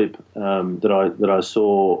YouTube clip that I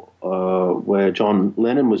saw where John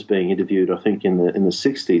Lennon was being interviewed, I think in the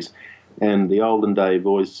 60s, and the olden day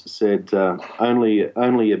voice said only a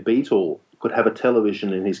Beatle could have a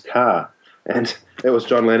television in his car, and there was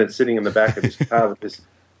John Lennon sitting in the back of his car with this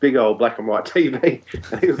big old black and white TV,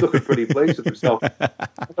 and he was looking pretty pleased with himself.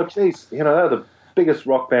 Oh, geez, they're the biggest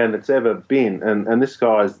rock band that's ever been, and this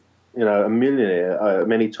guy's a millionaire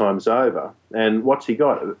many times over. And what's he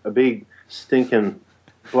got? A big, stinking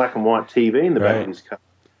black and white TV in the back of his car.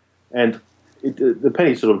 And the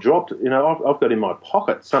penny sort of dropped. I've got in my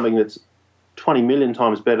pocket something that's 20 million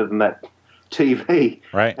times better than that TV.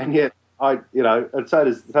 Right. And yet, and so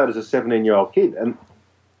does a 17-year-old kid.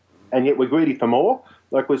 And yet we're greedy for more.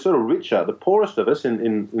 Like, we're sort of richer. The poorest of us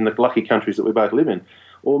in the lucky countries that we both live in,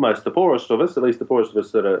 almost the poorest of us, at least the poorest of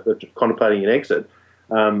us that are contemplating an exit,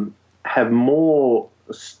 have more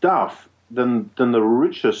stuff than the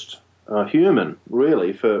richest human,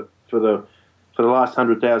 really, for the last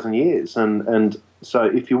 100,000 years. And so,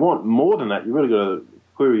 if you want more than that, you really got to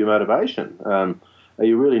query your motivation. Are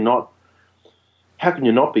you really not? How can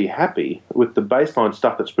you not be happy with the baseline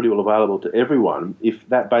stuff that's pretty well available to everyone, if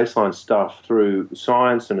that baseline stuff through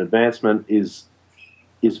science and advancement is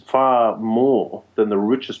far more than the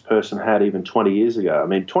richest person had even 20 years ago?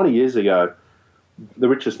 20 years ago, the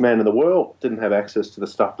richest man in the world didn't have access to the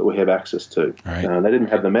stuff that we have access to. Right. They didn't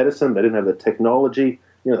have the medicine. They didn't have the technology.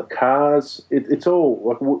 The cars. It's all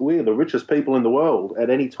like we're the richest people in the world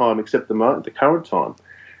at any time except the current time.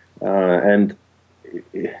 And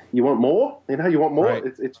you want more. You want more. Right.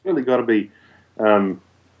 It's really got to be,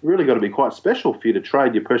 quite special for you to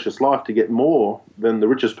trade your precious life to get more than the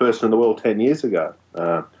richest person in the world 10 years ago.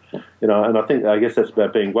 And I guess that's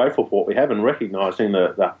about being grateful for what we have and recognising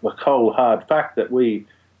the cold, hard fact that we,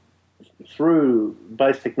 through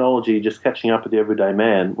base technology, just catching up with the everyday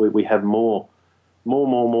man, we have more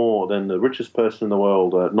than the richest person in the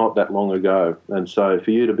world not that long ago. And so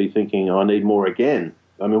for you to be thinking, I need more again,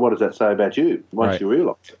 what does that say about you once you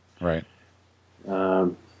realise it? Right.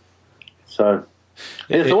 So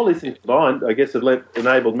yes, all these things combined, I guess, have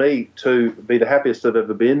enabled me to be the happiest I've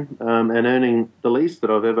ever been, and earning the least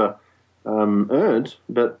that I've ever earned.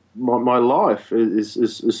 But my life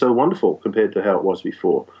is so wonderful compared to how it was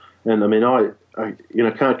before. And I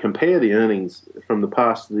can't compare the earnings from the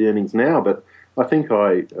past to the earnings now, but I think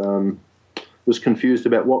I was confused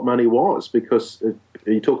about what money was, because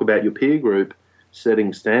you talk about your peer group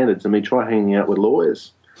setting standards. Try hanging out with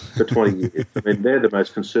lawyers for 20 years. They're the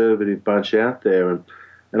most conservative bunch out there, and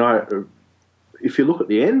if you look at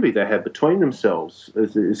the envy they have between themselves,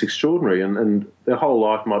 it's extraordinary, and their whole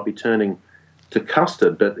life might be turning to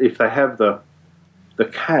custard, but if they have the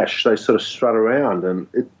cash, they sort of strut around, and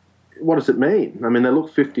what does it mean? They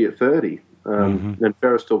look 50 at 30, and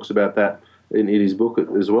Ferris talks about that in his book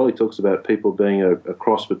as well. He talks about people being a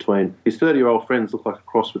cross between, his 30-year-old friends look like a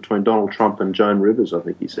cross between Donald Trump and Joan Rivers, I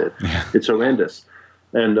think he said. Yeah. It's horrendous.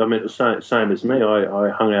 And it was same as me. I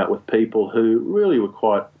hung out with people who really were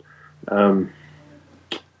quite, by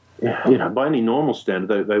any normal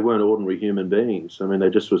standard, they weren't ordinary human beings. They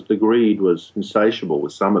just the greed was insatiable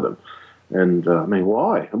with some of them. And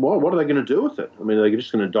why? What are they going to do with it? Are they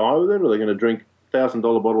just going to die with it? Or are they going to drink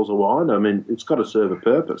 $1,000 bottles of wine. I mean, it's got to serve a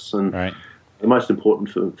purpose. And Right. the most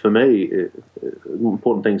important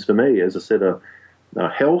important things for me, as I said,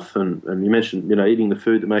 health, and you mentioned, eating the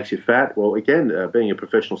food that makes you fat. Well, again, being a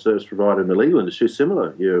professional service provider in the legal industry is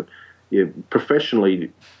similar. You're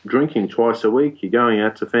professionally drinking twice a week. You're going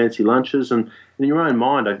out to fancy lunches, and in your own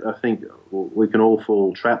mind, I think we can all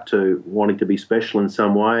fall trapped to wanting to be special in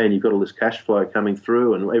some way. And you've got all this cash flow coming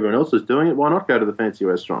through, and everyone else is doing it. Why not go to the fancy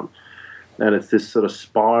restaurant? And it's this sort of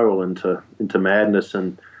spiral into madness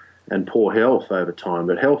and poor health over time.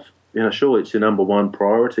 But health, surely it's your number one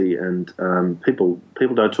priority, and people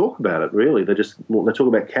don't talk about it really. They talk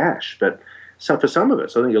about cash, but. So for some of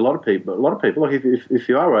us, I think a lot of people, like if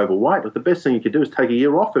you are overweight, like the best thing you could do is take a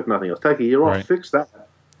year off, if nothing else. Take a year off, fix that.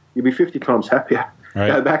 You'll be 50 times happier.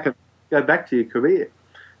 Right. Go back to your career.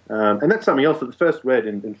 And that's something else that I first read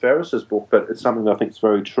in Ferris's book, but it's something that I think is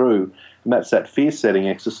very true, and that's that fear-setting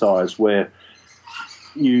exercise where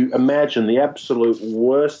you imagine the absolute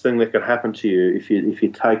worst thing that could happen to you if you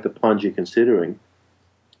take the plunge you're considering,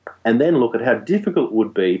 and then look at how difficult it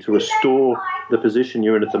would be to restore the position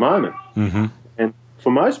you're in at the moment. Mm-hmm. And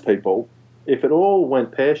for most people, if it all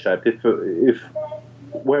went pear-shaped,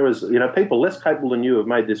 whereas people less capable than you have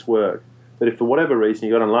made this work, but if for whatever reason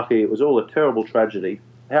you got unlucky, it was all a terrible tragedy,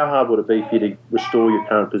 how hard would it be for you to restore your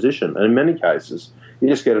current position? And in many cases, you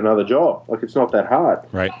just get another job. Like, it's not that hard.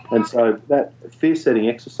 Right. And so that fear-setting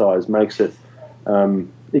exercise makes it,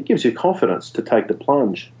 it gives you confidence to take the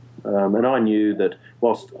plunge. And I knew that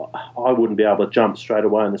whilst I wouldn't be able to jump straight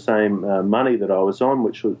away in the same money that I was on,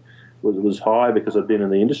 which was high because I'd been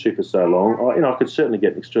in the industry for so long, I could certainly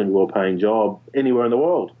get an extremely well-paying job anywhere in the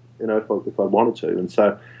world, if I wanted to. And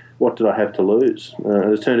so what did I have to lose?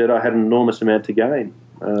 As it turned out, I had an enormous amount to gain.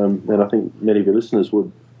 And I think many of your listeners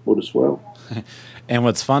would as well. And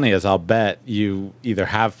what's funny is I'll bet you either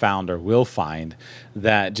have found or will find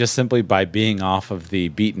that just simply by being off of the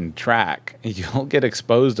beaten track, you'll get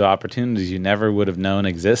exposed to opportunities you never would have known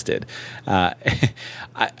existed.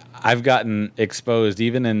 I've gotten exposed,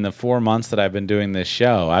 even in the 4 months that I've been doing this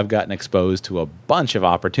show, I've gotten exposed to a bunch of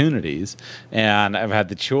opportunities, and I've had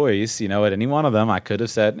the choice, at any one of them, I could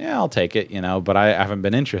have said, yeah, I'll take it, but I haven't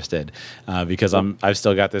been interested because I've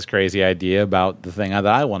still got this crazy idea about the thing that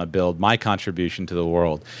I want to build, my contribution to the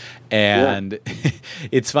world. And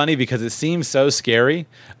it's funny because it seems so scary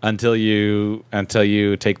until you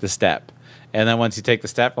take the step. And then once you take the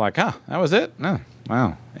step, you're like, that was it? Oh,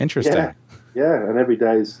 wow, interesting. Yeah, and every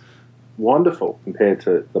day's wonderful compared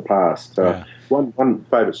to the past. One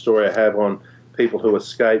favourite story I have on people who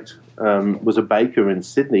escaped was a baker in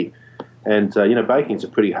Sydney. And, baking's a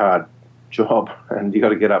pretty hard job, and you got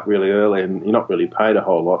to get up really early, and you're not really paid a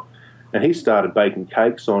whole lot. And he started baking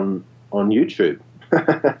cakes on YouTube.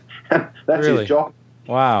 That's really? His job.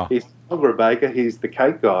 Wow. He's no longer a baker, he's the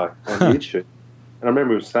cake guy on YouTube. And I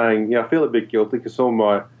remember him saying, I feel a bit guilty because all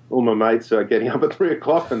my mates are getting up at 3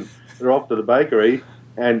 o'clock and they're off to the bakery.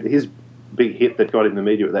 And his big hit that got him the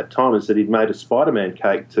media at that time is that he'd made a Spider-Man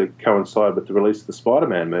cake to coincide with the release of the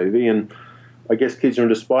Spider-Man movie. And I guess kids are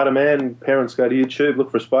into Spider-Man, parents go to YouTube,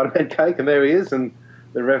 look for a Spider-Man cake, and there he is. And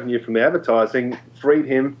the revenue from the advertising freed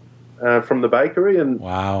him from the bakery. And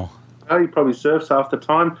wow. He probably surfs half the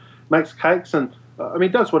time, makes cakes, and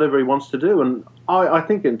does whatever he wants to do. And I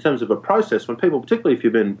think in terms of a process, when people, particularly if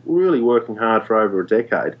you've been really working hard for over a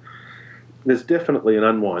decade, there's definitely an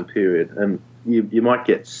unwind period, and you might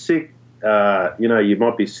get sick. You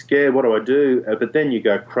might be scared. What do I do? But then you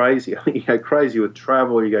go crazy. I think you go crazy with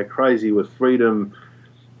travel. You go crazy with freedom,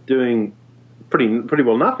 doing pretty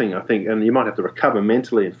well nothing, I think. And you might have to recover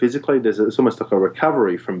mentally and physically. It's almost like a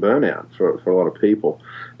recovery from burnout for a lot of people.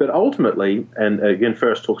 But ultimately, and again,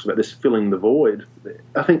 Ferris talks about this filling the void.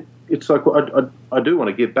 I think it's like I do want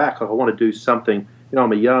to give back. Like, I want to do something.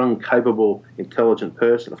 I'm a young, capable, intelligent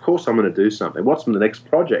person. Of course, I'm going to do something. What's the next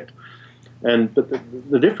project? But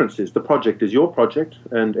the difference is the project is your project,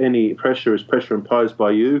 and any pressure is pressure imposed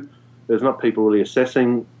by you. There's not people really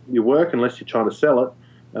assessing your work unless you're trying to sell it.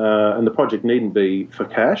 And the project needn't be for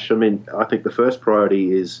cash. I think the first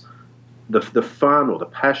priority is the fun or the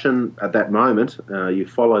passion at that moment. You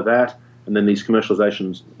follow that, and then these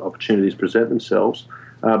commercialization opportunities present themselves.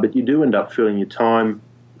 But you do end up filling your time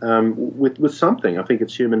with something. I think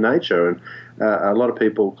it's human nature, and a lot of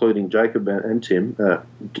people, including Jacob and Tim,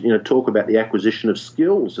 talk about the acquisition of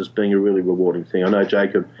skills as being a really rewarding thing. I know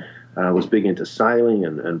Jacob was big into sailing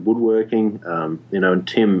and woodworking, and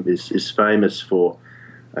Tim is famous for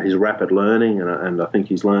his rapid learning, and I think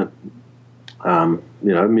he's learnt a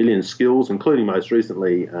million skills, including most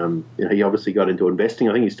recently, he obviously got into investing.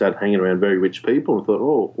 I think he started hanging around very rich people and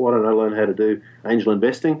thought, why don't I learn how to do angel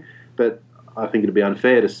investing? But I think it'd be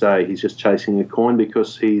unfair to say he's just chasing a coin,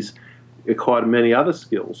 because he's acquired many other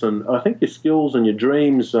skills. And I think your skills and your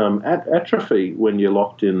dreams atrophy when you're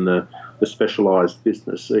locked in the specialised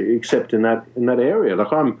business, except in that area.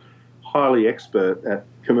 Like, I'm highly expert at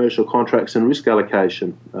commercial contracts and risk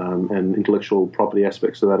allocation, and intellectual property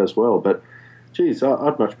aspects of that as well. But, geez,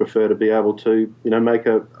 I'd much prefer to be able to, make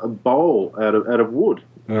a bowl out of wood.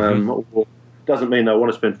 Well, doesn't mean I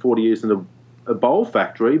want to spend 40 years in a bowl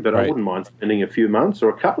factory, but right. I wouldn't mind spending a few months or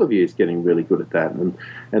a couple of years getting really good at that.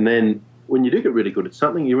 And then when you do get really good at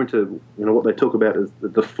something, you're into, what they talk about as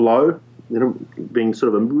the flow, being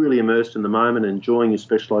sort of really immersed in the moment, enjoying your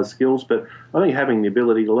specialised skills. But I think having the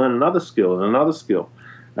ability to learn another skill,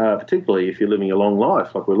 particularly if you're living a long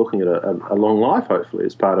life, like we're looking at a long life, hopefully,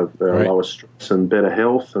 as part of right. lower stress and better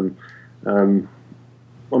health and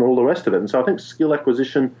all the rest of it. And so I think skill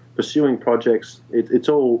acquisition, pursuing projects, it's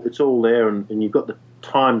all there, and you've got the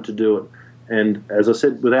time to do it. And as I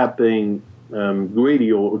said, without being greedy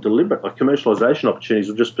or deliberate, like commercialisation opportunities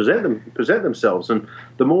will just present themselves. And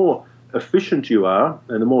the more efficient you are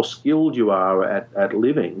and the more skilled you are at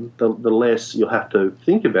living, the less you'll have to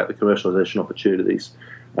think about the commercialisation opportunities.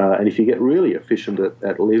 And if you get really efficient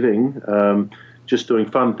at living, just doing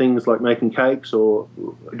fun things like making cakes or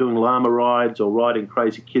doing llama rides or writing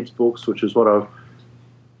crazy kids' books, which is what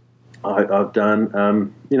I've done,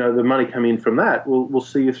 the money coming in from that will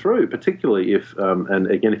see you through, particularly if,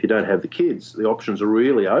 and again, if you don't have the kids, the options are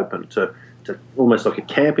really open to almost like a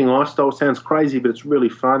camping lifestyle. Sounds crazy, but it's really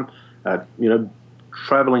fun.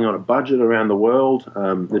 Traveling on a budget around the world,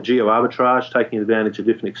 the geo-arbitrage, taking advantage of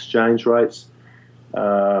different exchange rates.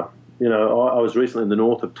 I was recently in the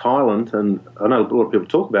north of Thailand, and I know a lot of people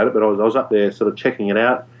talk about it, but I was up there sort of checking it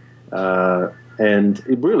out, and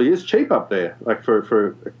it really is cheap up there. Like for a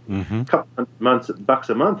couple of $100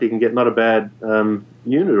 a month, you can get not a bad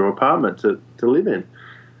unit or apartment to live in,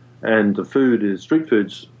 and the street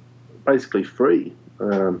food's basically free.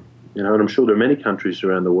 And I'm sure there are many countries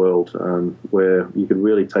around the world where you could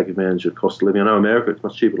really take advantage of cost of living. I know America, it's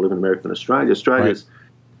much cheaper to live in America than Australia. Australia's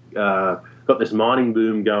got this mining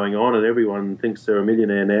boom going on, and everyone thinks they're a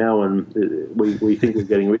millionaire now, and we think we're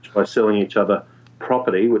getting rich by selling each other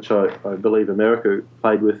property, which I believe America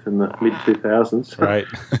played with in the mid-2000s. Right.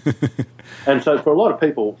 And so for a lot of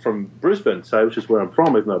people from Brisbane, which is where I'm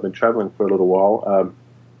from, even though I've been travelling for a little while,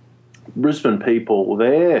 Brisbane people,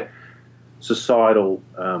 their societal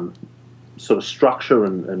sort of structure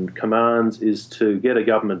and commands is to get a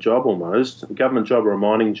government job almost, a government job or a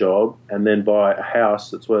mining job, and then buy a house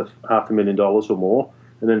that's worth $500,000 or more,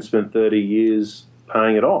 and then spend 30 years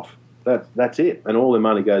paying it off. That's it, and all their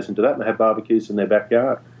money goes into that, and they have barbecues in their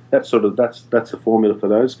backyard. That's the formula for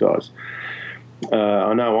those guys.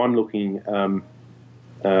 I know I'm looking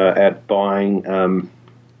at buying.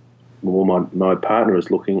 My partner is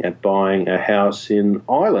looking at buying a house in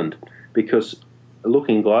Ireland, because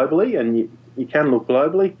looking globally, and you can look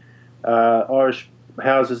globally, Irish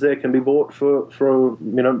houses there can be bought for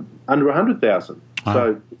under $100,000. So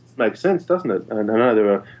it makes sense, doesn't it? And I know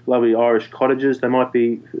there are lovely Irish cottages. They might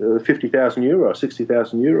be €50,000 or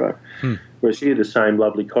 €60,000, whereas here the same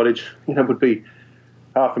lovely cottage would be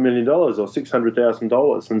 $500,000 or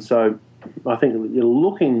 $600,000. And so I think you're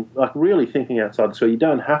looking, like really thinking outside. So you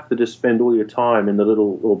don't have to just spend all your time in the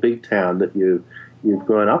little or big town that you've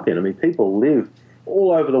grown up in. I mean, people live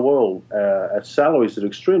all over the world at salaries that are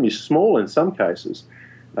extremely small in some cases,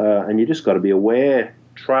 and you just got to be aware,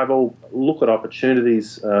 travel, look at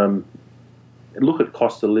opportunities, look at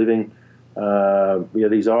cost of living.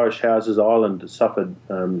 These Irish houses, Ireland suffered.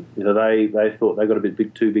 They thought they got a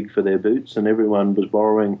bit too big for their boots, and everyone was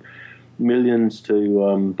borrowing millions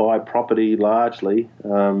to buy property largely,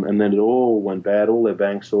 and then it all went bad. All their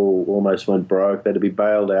banks almost went broke. They had to be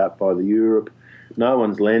bailed out by the Europe. No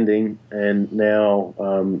one's lending, and now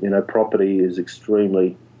property is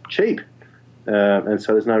extremely cheap, and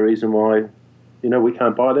so there's no reason why we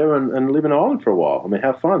can't buy there and live in Ireland for a while. I mean,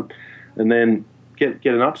 have fun, and then get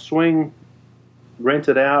an upswing, rent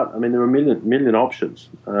it out. I mean, there are a million options,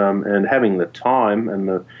 and having the time and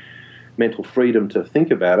the mental freedom to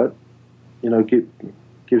think about it,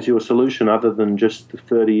 gives you a solution other than just the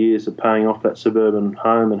 30 years of paying off that suburban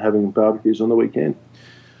home and having barbecues on the weekend.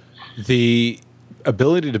 The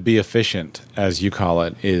ability to be efficient, as you call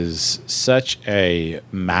it, is such a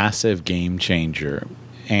massive game changer.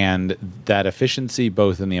 And that efficiency,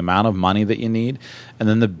 both in the amount of money that you need, and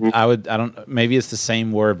then maybe it's the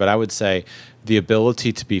same word, but I would say the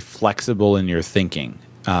ability to be flexible in your thinking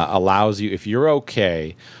allows you, if you're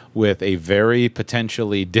okay with a very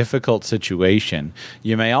potentially difficult situation,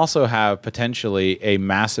 you may also have potentially a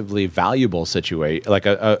massively valuable situation, like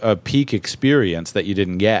a peak experience that you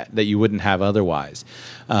didn't get, that you wouldn't have otherwise.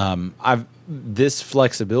 This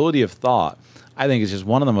flexibility of thought, I think, is just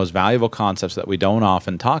one of the most valuable concepts that we don't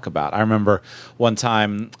often talk about. I remember one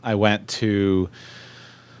time I went to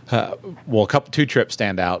two trips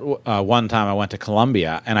stand out. One time I went to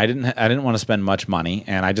Colombia, and I didn't want to spend much money,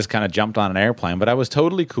 and I just kind of jumped on an airplane. But I was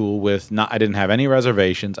totally cool with I didn't have any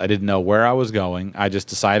reservations. I didn't know where I was going. I just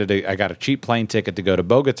decided I got a cheap plane ticket to go to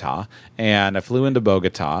Bogota, and I flew into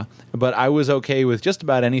Bogota. But I was okay with just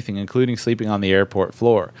about anything, including sleeping on the airport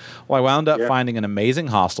floor. Well, I wound up finding an amazing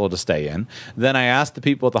hostel to stay in. Then I asked the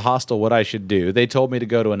people at the hostel what I should do. They told me to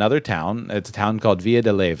go to another town. It's a town called Villa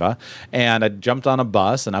de Leyva, and I jumped on a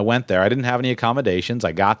bus, and I went there. I didn't have any accommodations.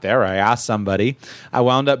 I got there. I asked somebody. I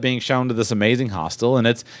wound up being shown to this amazing hostel, and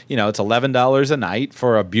it's $11 a night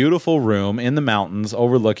for a beautiful room in the mountains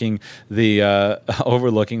overlooking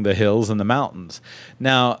the hills and the mountains.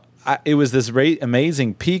 Now, it was this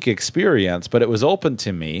amazing peak experience, but it was open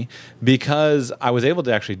to me because I was able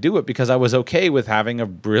to actually do it because I was okay with having a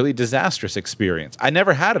really disastrous experience. I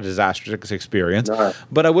never had a disastrous experience,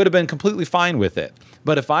 but I would have been completely fine with it.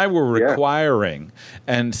 But if I were requiring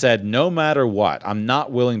and said, no matter what, I'm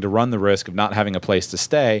not willing to run the risk of not having a place to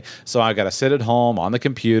stay, so I got to sit at home on the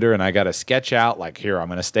computer and I got to sketch out, like, here, I'm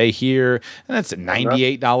going to stay here, and it's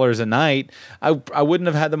 $98 a night, I wouldn't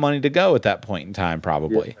have had the money to go at that point in time,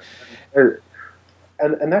 probably. Yeah.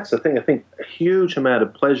 And that's the thing. I think a huge amount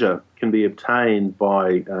of pleasure can be obtained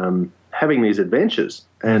by having these adventures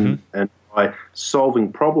and by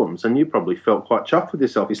solving problems. And you probably felt quite chuffed with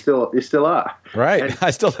yourself. You still are. Right. And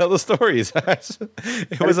I still tell the stories.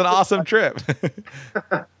 It was an awesome trip.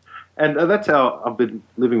 And that's how I've been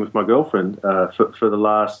living with my girlfriend for the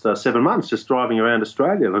last 7 months, just driving around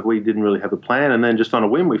Australia. Like, we didn't really have a plan. And then just on a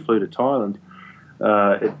whim, we flew to Thailand.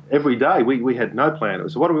 Every day we had no plan. It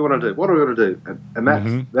was, what do we want to do? What do we want to do?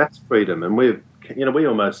 And that's freedom. And we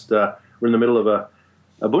almost were in the middle of a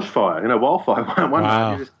bushfire, wildfire. One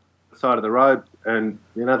day, you just on the side of the road, and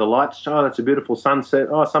the lights shine. It's a beautiful sunset.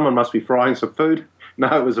 Oh, someone must be frying some food. No,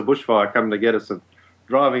 it was a bushfire coming to get us and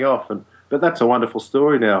driving off. But that's a wonderful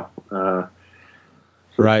story now.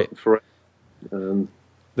 Right.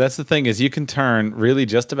 That's the thing, is you can turn really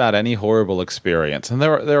just about any horrible experience, and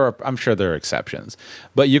there are I'm sure there are exceptions,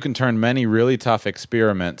 but you can turn many really tough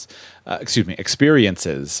experiences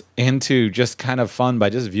into just kind of fun by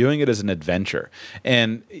just viewing it as an adventure.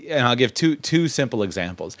 And I'll give two simple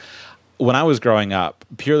examples. When I was growing up,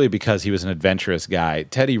 purely because he was an adventurous guy,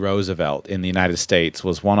 Teddy Roosevelt in the United States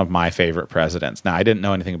was one of my favorite presidents. Now, I didn't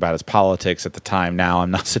know anything about his politics at the time. Now,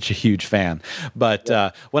 I'm not such a huge fan. But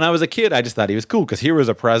when I was a kid, I just thought he was cool because here was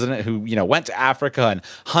a president who, went to Africa and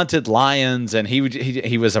hunted lions, and he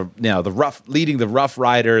was leading the Rough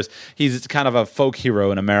Riders. He's kind of a folk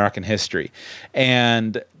hero in American history.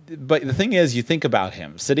 But the thing is, you think about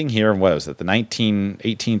him sitting here in, what was it, the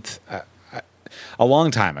 18th. A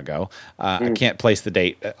long time ago, I can't place the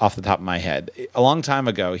date off the top of my head. A long time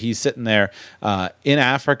ago, he's sitting there in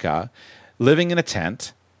Africa, living in a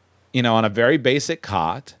tent, on a very basic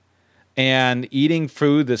cot, and eating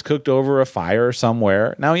food that's cooked over a fire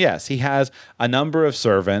somewhere. Now, yes, he has a number of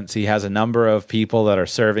servants. He has a number of people that are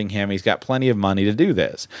serving him. He's got plenty of money to do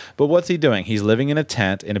this. But what's he doing? He's living in a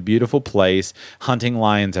tent in a beautiful place, hunting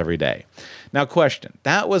lions every day. Now, question.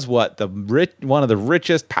 That was what one of the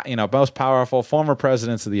richest, most powerful former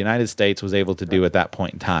presidents of the United States was able to do at that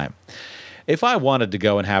point in time. If I wanted to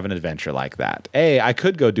go and have an adventure like that, I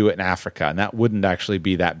could go do it in Africa, and that wouldn't actually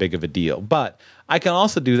be that big of a deal. But I can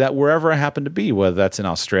also do that wherever I happen to be, whether that's in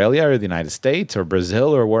Australia or the United States or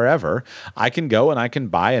Brazil or wherever. I can go and I can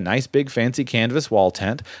buy a nice big fancy canvas wall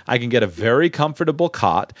tent. I can get a very comfortable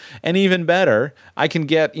cot, and even better, I can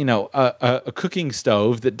get a cooking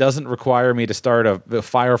stove that doesn't require me to start a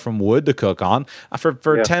fire from wood to cook on. For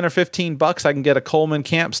 $10 or $15, I can get a Coleman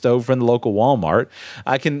camp stove from the local Walmart.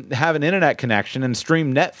 I can have an internet connection and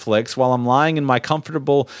stream Netflix while I'm lying in my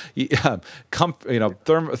comfortable, what's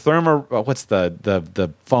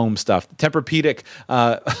the foam stuff, Tempur-Pedic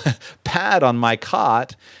pad on my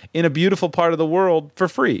cot in a beautiful part of the world for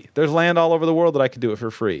free. There's land all over the world that I could do it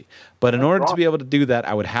for free. But in order to be able to do that,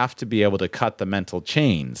 I would have to be able to cut the mental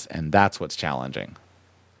chains, and that's what's challenging.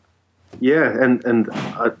 Yeah, and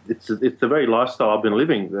it's the very lifestyle I've been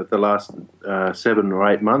living the last 7 or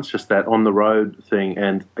 8 months, just that on-the-road thing,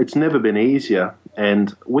 and it's never been easier.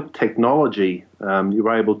 And with technology,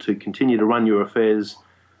 you're able to continue to run your affairs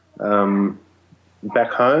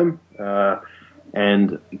back home.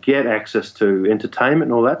 and get access to entertainment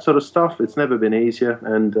and all that sort of stuff. It's never been easier.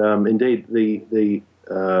 And indeed, the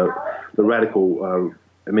radical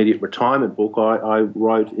immediate retirement book I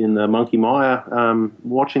wrote in the Monkey Mire,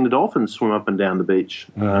 watching the dolphins swim up and down the beach.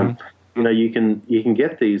 Mm-hmm. You can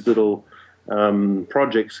get these little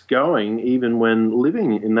projects going even when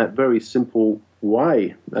living in that very simple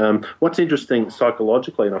way. What's interesting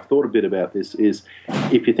psychologically, and I've thought a bit about this, is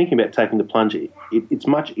if you're thinking about taking the plunge, it's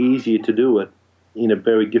much easier to do it in a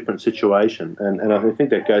very different situation. And I think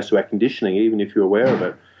that goes to our conditioning, even if you're aware of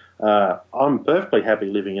it. I'm perfectly happy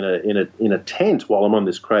living in a tent while I'm on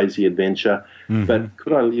this crazy adventure, mm-hmm. but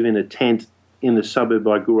could I live in a tent in the suburb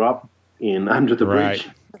I grew up in under the bridge?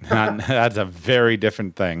 That's a very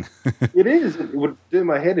different thing. It is. It would do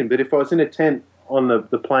my head in. But if I was in a tent on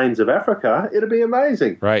the plains of Africa, it'd be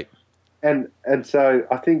amazing. Right. And so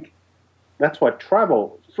I think that's why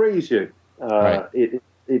travel frees you. Right.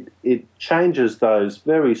 It changes those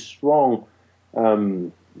very strong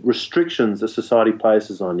restrictions that society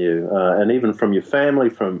places on you, and even from your family,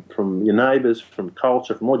 from your neighbours, from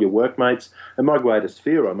culture, from all your workmates. And my greatest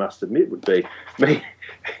fear, I must admit, would be me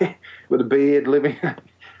with a beard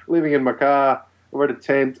living in my car or at a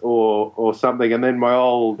tent or something, and then my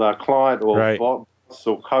old client or boss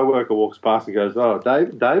or co-worker walks past and goes, "Oh,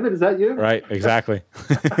 David, is that you?" Right, exactly.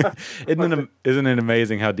 Isn't it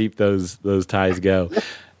amazing how deep those ties go?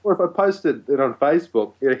 Or if I posted it on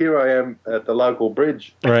Facebook, here I am at the local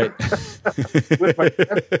bridge. Right. With my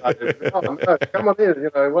no, come on in,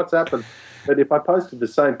 what's happened? But if I posted the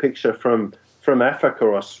same picture from Africa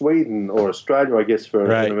or Sweden or Australia, I guess,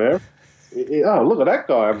 for an American, oh, look at that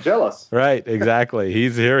guy, I'm jealous. Right, exactly.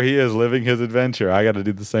 He's here, he is living his adventure. I got to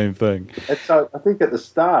do the same thing. And so I think at the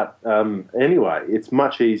start, anyway, it's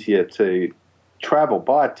much easier to travel,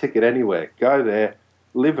 buy a ticket anywhere, go there,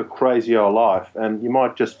 live a crazy old life, and you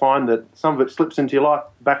might just find that some of it slips into your life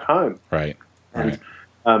back home. Right.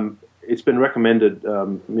 And it's been recommended,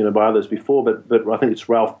 by others before, but I think it's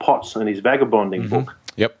Ralph Potts and his Vagabonding mm-hmm. book.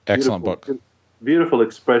 Yep, excellent book. Beautiful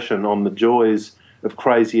expression on the joys of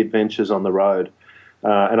crazy adventures on the road.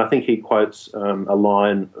 And I think he quotes a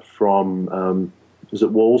line from, was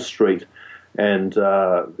it Wall Street? And,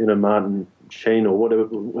 Martin Sheen or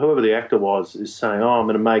whoever the actor was, is saying, I'm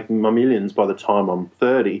going to make my millions by the time I'm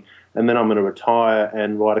 30, and then I'm going to retire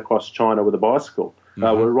and ride across China with a bicycle.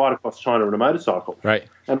 Mm-hmm. We'll ride across China on a motorcycle. Right.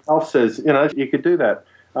 And Ralph says, you could do that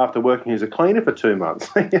after working as a cleaner for 2 months.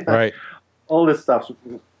 Right. All this stuff's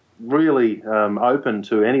really open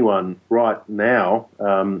to anyone right now,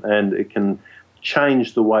 and it can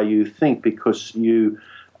change the way you think because you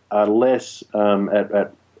are less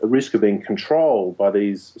at risk of being controlled by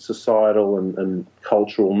these societal and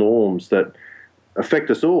cultural norms that affect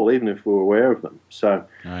us all, even if we're aware of them. So,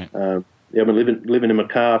 I've been living in my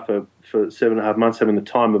car for 7.5 months, having the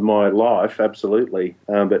time of my life, absolutely.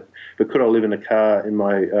 But could I live in a car in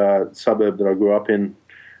my suburb that I grew up in?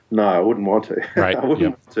 No, I wouldn't want to. Right. I wouldn't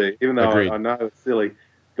want to, even though I know it's silly.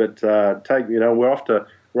 But we're off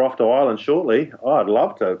to Ireland shortly. Oh, I'd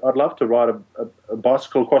love to ride a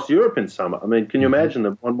bicycle across Europe in summer. I mean, can you imagine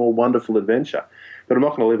one more wonderful adventure? But I'm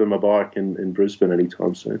not going to live on my bike in Brisbane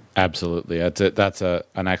anytime soon. Absolutely. That's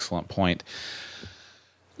an excellent point.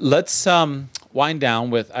 Let's wind down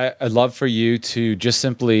with, I'd love for you to just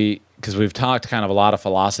simply, because we've talked kind of a lot of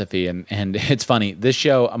philosophy, and it's funny, this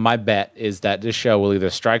show, my bet is that this show will either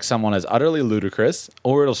strike someone as utterly ludicrous,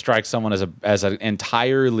 or it'll strike someone as an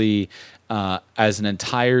entirely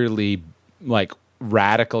like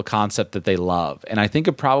radical concept that they love. And I think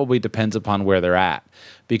it probably depends upon where they're at,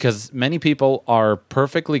 because many people are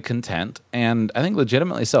perfectly content, and I think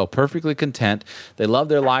legitimately so, perfectly content. They love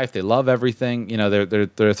their life. They love everything.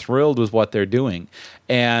 They're thrilled with what they're doing.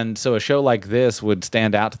 And so a show like this would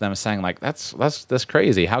stand out to them as saying, like, that's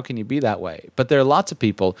crazy. How can you be that way? But there are lots of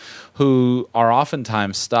people who are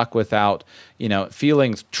oftentimes stuck without,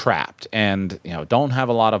 feeling trapped, and, don't have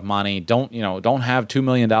a lot of money, don't have $2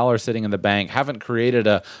 million sitting in the bank, haven't created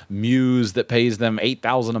a muse that pays them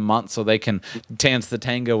 $8,000 a month so they can dance the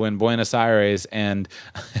tango in Buenos Aires and,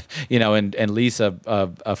 and lease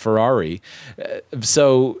a Ferrari.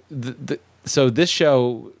 So this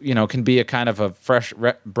show, can be a kind of a fresh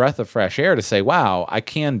breath of fresh air to say, wow, I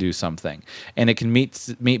can do something. And it can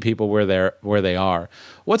meet people where they are.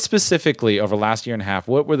 What specifically, over the last year and a half,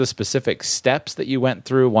 what were the specific steps that you went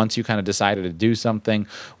through once you kind of decided to do something?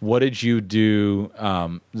 What did you do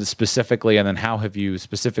specifically, and then how have you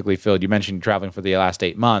specifically filled? You mentioned traveling for the last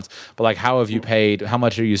 8 months, but like, how have you paid? How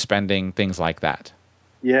much are you spending? Things like that.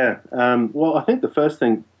 Yeah. Well, I think the first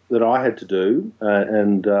thing that I had to do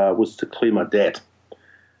was to clear my debt.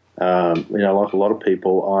 like a lot of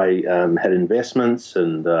people, I had investments,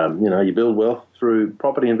 and you build wealth through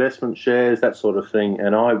property investment, shares, that sort of thing.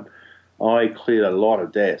 And I cleared a lot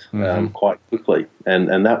of debt quite quickly,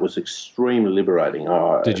 and that was extremely liberating.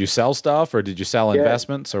 Did you sell stuff, or did you sell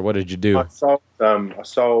investments, or what did you do? I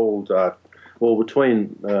sold.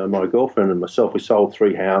 Between my girlfriend and myself, we sold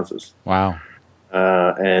 3 houses. Wow.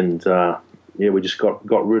 We just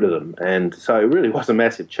got rid of them, and so it really was a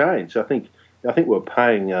massive change. I think we're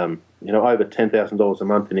paying over $10,000 a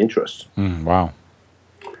month in interest. Wow.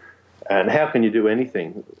 And how can you do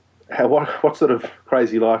anything? What sort of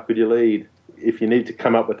crazy life could you lead if you need to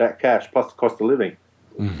come up with that cash plus the cost of living?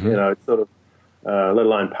 It's sort of let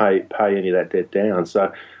alone pay any of that debt down.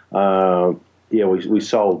 So we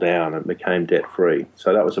sold down and became debt free.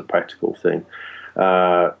 So that was a practical thing.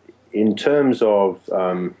 In terms of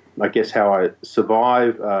I guess how I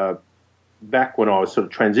survive back when I was sort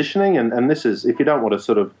of transitioning, and this is, if you don't want to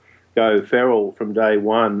sort of go feral from day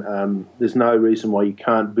one, there's no reason why you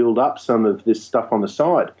can't build up some of this stuff on the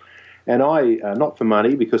side. And I, not for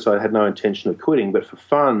money, because I had no intention of quitting, but for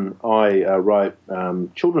fun, I wrote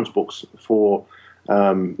children's books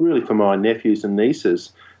really for my nephews and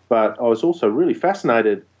nieces. But I was also really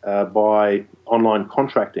fascinated by online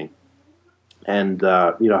contracting. And,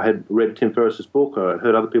 I had read Tim Ferriss's book. I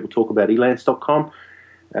heard other people talk about elance.com.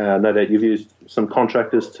 No doubt you've used some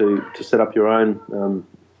contractors to set up your own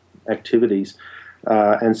activities.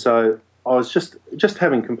 And so I was just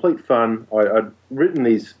having complete fun. I'd written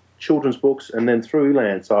these children's books, and then through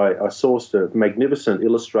Elance, I sourced a magnificent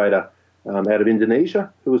illustrator out of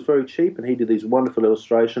Indonesia who was very cheap, and he did these wonderful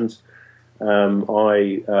illustrations.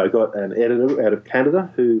 I got an editor out of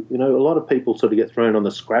Canada who, a lot of people sort of get thrown on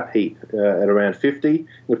the scrap heap at around 50,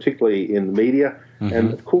 particularly in the media.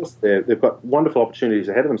 And of course, they've got wonderful opportunities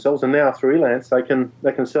ahead of themselves. And now through Elance,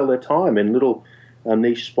 they can sell their time in little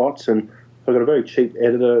niche spots. And so I got a very cheap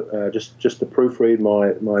editor just to proofread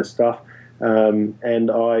my stuff. And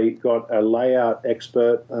I got a layout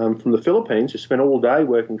expert from the Philippines who spent all day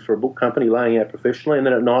working for a book company, laying out professionally, and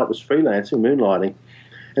then at night was freelancing, moonlighting.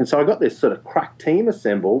 And so I got this sort of crack team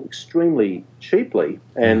assembled extremely cheaply.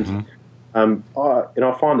 And I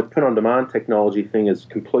find the print-on-demand technology thing is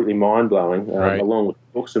completely mind-blowing, along with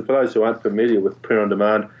books. And for those who aren't familiar with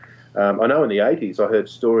print-on-demand, I know in the 80s I heard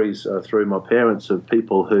stories through my parents of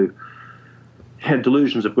people who had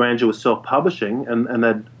delusions of grandeur with self-publishing, and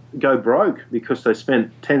they'd go broke because they spent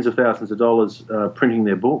tens of thousands of dollars printing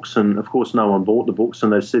their books, and of course no one bought the books,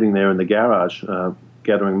 and they're sitting there in the garage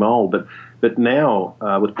gathering mold. But now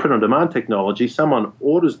with print-on-demand technology, someone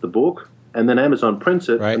orders the book and then Amazon prints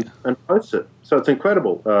it and posts it. So it's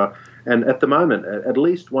incredible. And at the moment, at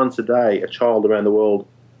least once a day, a child around the world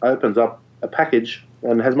opens up a package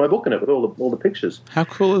and has my book in it with all the pictures. How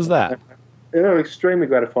cool is that? Extremely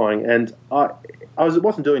gratifying. And I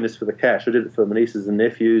wasn't doing this for the cash. I did it for my nieces and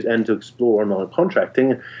nephews and to explore online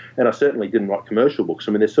contracting. And I certainly didn't write commercial books.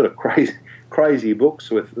 I mean, they're sort of crazy books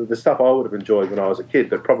with the stuff I would have enjoyed when I was a kid,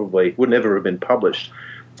 but probably would never have been published.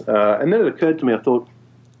 And then it occurred to me, I thought,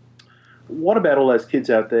 what about all those kids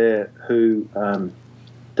out there who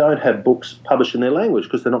don't have books published in their language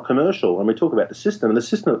because they're not commercial? And we talk about the system, and the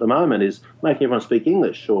system at the moment is making everyone speak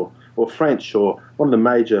English or French or one of the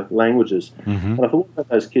major languages. And I thought, what about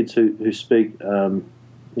those kids who speak, one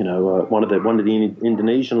of the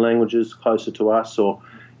Indonesian languages closer to us, or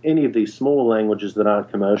any of these smaller languages that aren't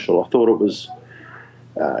commercial? I thought it was,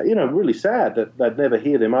 really sad that they'd never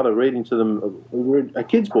hear their mother reading to them a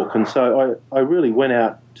kid's book. And so I really went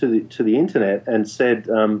out to the internet and said,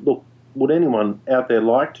 look, would anyone out there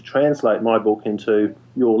like to translate my book into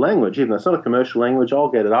your language? Even though it's not a commercial language, I'll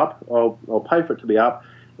get it up. I'll pay for it to be up,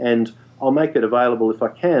 and I'll make it available if I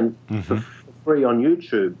can for free on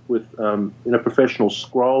YouTube with professional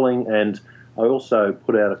scrolling. And I also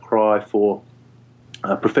put out a cry for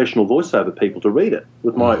professional voiceover people to read it.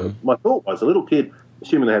 With my thought was, a little kid,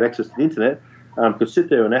 assuming they had access to the internet, could sit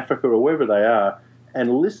there in Africa or wherever they are and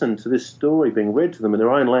listen to this story being read to them in their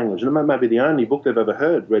own language. And it may be the only book they've ever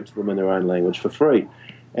heard read to them in their own language for free.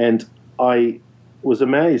 And I was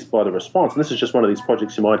amazed by the response. And this is just one of these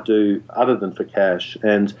projects you might do other than for cash.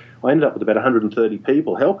 And I ended up with about 130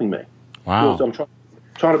 people helping me. Wow. So I'm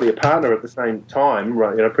trying to be a partner at the same time,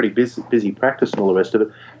 right? Pretty busy practice and all the rest of it.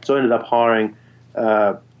 So I ended up hiring,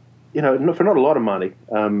 for not a lot of money,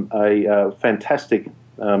 a fantastic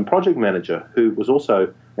project manager who was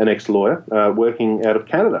also an ex-lawyer working out of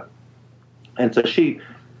Canada. And so she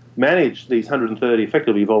managed these 130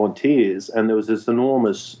 effectively volunteers, and there was this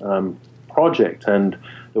enormous project, and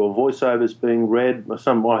there were voiceovers being read.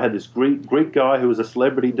 I had this Greek guy who was a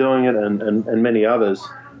celebrity doing it, and many others.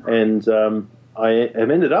 And I have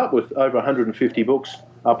ended up with over 150 books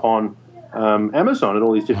up on Amazon in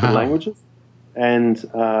all these different languages. And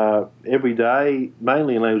every day,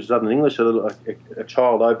 mainly in languages other than English, a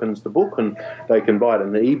child opens the book and they can buy it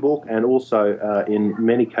in the e-book, and also in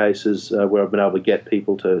many cases where I've been able to get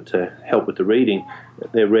people to help with the reading,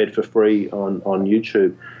 they're read for free on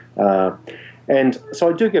YouTube. And so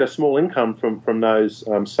I do get a small income from those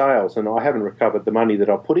sales, and I haven't recovered the money that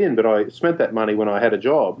I put in, but I spent that money when I had a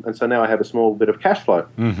job, and so now I have a small bit of cash flow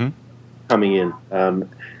coming in.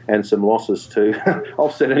 And some losses to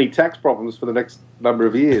offset any tax problems for the next number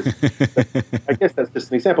of years. I guess that's just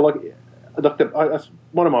an example.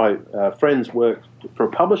 One of my friends worked for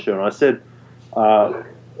a publisher, and I said,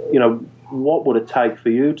 what would it take for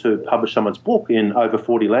you to publish someone's book in over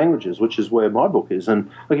 40 languages, which is where my book is? And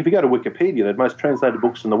if you go to Wikipedia, the most translated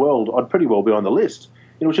books in the world, I'd pretty well be on the list,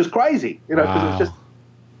 which is crazy, because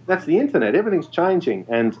that's the internet. Everything's changing,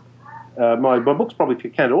 and my books probably, if you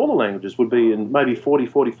count all the languages, would be in maybe 40,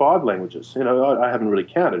 45 languages. I haven't really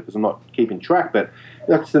counted because I'm not keeping track, but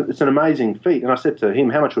it's an amazing feat. And I said to him,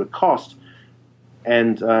 how much would it cost?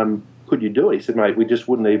 And could you do it? He said, mate, we just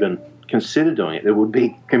wouldn't even consider doing it. It would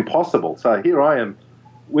be impossible. So here I am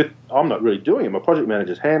I'm not really doing it. My project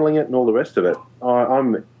manager's handling it and all the rest of it.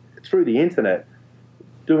 I'm through the internet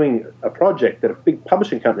doing a project that a big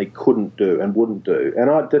publishing company couldn't do and wouldn't do. And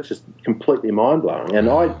that's just completely mind-blowing. And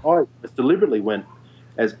I deliberately went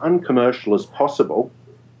as uncommercial as possible,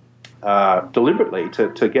 deliberately,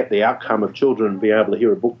 to get the outcome of children being able to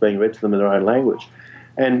hear a book being read to them in their own language.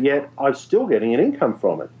 And yet I'm still getting an income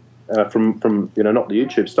from it, from not the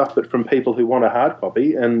YouTube stuff, but from people who want a hard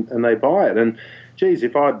copy and they buy it. And, geez,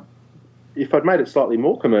 if I'd made it slightly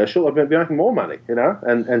more commercial, I'd be making more money,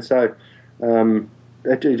 And so...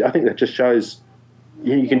 I think that just shows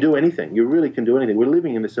you can do anything. You really can do anything. We're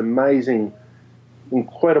living in this amazing,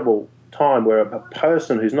 incredible time where a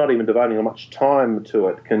person who's not even devoting much time to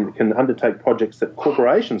it can undertake projects that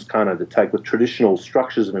corporations can't undertake with traditional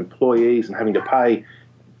structures of employees and having to pay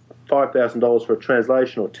 $5,000 for a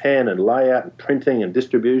translation or 10 and layout and printing and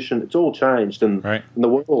distribution. It's all changed, and the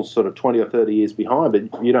world's sort of 20 or 30 years behind,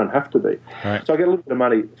 but you don't have to be. Right. So I get a little bit of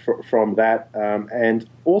money from that, and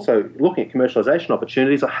also looking at commercialization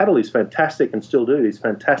opportunities. I had all these fantastic, and still do, these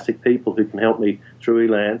fantastic people who can help me through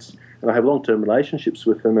Elance, and I have long-term relationships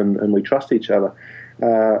with them, and we trust each other.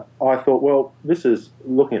 I thought, well, this is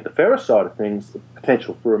looking at the Ferris side of things, the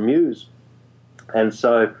potential for a muse. And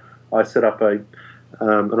so I set up an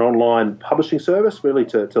online publishing service, really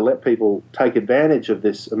to let people take advantage of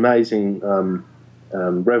this amazing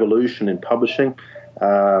revolution in publishing.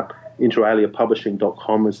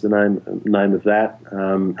 InterAliaPublishing.com is the name of that.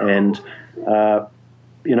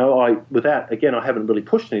 I haven't really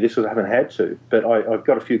pushed any of this because I haven't had to, but I've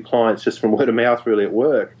got a few clients just from word of mouth really at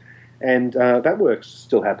work, and that work's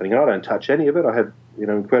still happening. I don't touch any of it. I have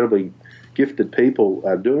incredibly gifted people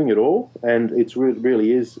doing it all, and it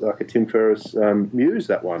really is like a Tim Ferriss muse,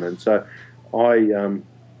 that one. And so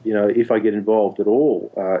if I get involved at all,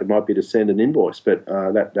 it might be to send an invoice, but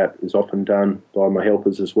that is often done by my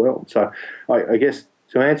helpers as well. So I guess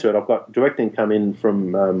to answer it, I've got direct income in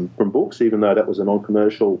from books, even though that was a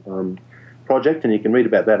non-commercial project, and you can read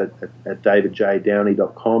about that at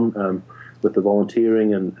davidjdowney.com with the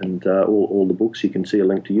volunteering and all the books. You can see a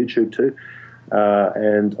link to YouTube too.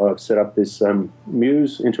 And I've set up this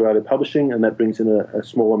Muse, Inter Alia Publishing, and that brings in a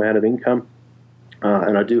small amount of income.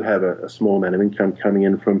 And I do have a small amount of income coming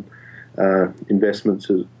in from investments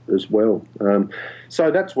as well.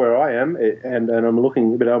 So that's where I am, and I'm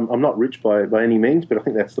looking, but I'm not rich by any means, but I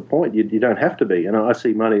think that's the point. You don't have to be. And I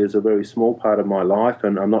see money as a very small part of my life,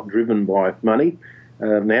 and I'm not driven by money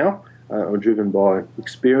now. I'm driven by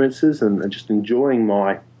experiences and just enjoying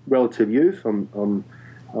my relative youth. I'm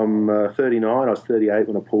 39. I was 38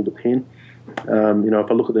 when I pulled the pin.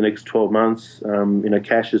 If I look at the next 12 months,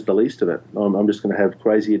 cash is the least of it. I'm just going to have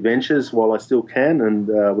crazy adventures while I still can, and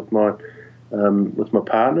with my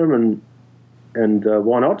partner, and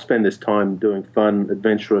why not spend this time doing fun,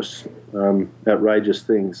 adventurous, outrageous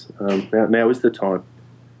things? Now is the time.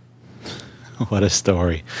 What a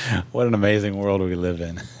story! What an amazing world we live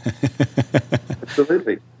in.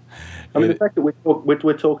 Absolutely. I mean, the fact that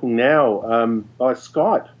we're talking now by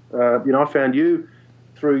Skype. I found you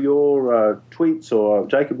through your tweets, or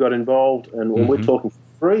Jacob got involved, and we're talking for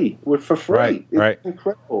free. We're for free. It's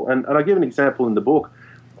incredible. And I give an example in the book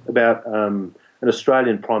about an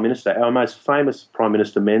Australian Prime Minister, our most famous Prime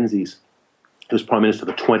Minister, Menzies, who was Prime Minister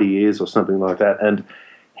for 20 years or something like that. And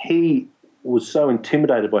he was so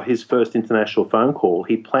intimidated by his first international phone call,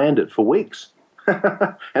 he planned it for weeks.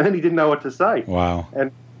 And then he didn't know what to say. Wow.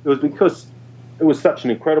 And it was because it was such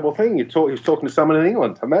an incredible thing. He was talking to someone in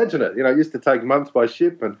England. Imagine it. It used to take months by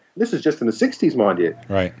ship, and this is just in the 60s, mind you.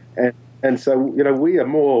 Right. And so, we are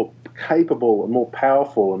more capable and more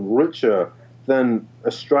powerful and richer than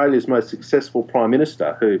Australia's most successful Prime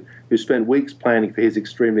Minister, who spent weeks planning for his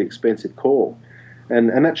extremely expensive call.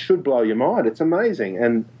 And that should blow your mind. It's amazing.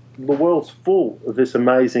 And the world's full of this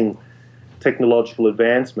amazing technological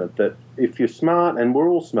advancement that if you're smart, and we're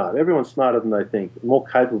all smart, everyone's smarter than they think, more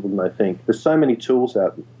capable than they think. There's so many tools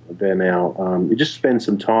out there now. You just spend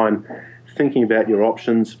some time thinking about your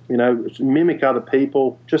options, mimic other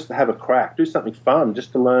people, just to have a crack, do something fun,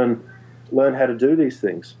 just to learn how to do these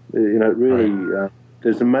things. Really,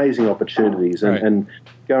 there's amazing opportunities, and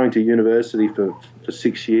going to university for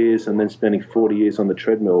 6 years and then spending 40 years on the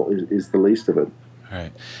treadmill is the least of it.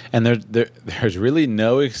 Right. And there's really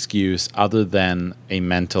no excuse other than a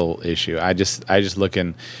mental issue. I just look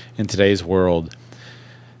in today's world,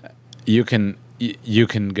 you can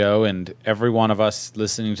go, and every one of us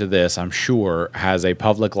listening to this, I'm sure, has a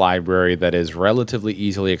public library that is relatively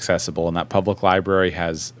easily accessible, and that public library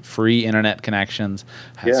has free internet connections,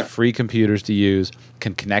 has free computers to use,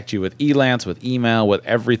 can connect you with Elance, with email, with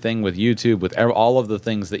everything, with YouTube, with all of the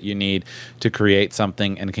things that you need to create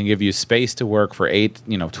something, and can give you space to work for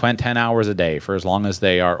 10 hours a day for as long as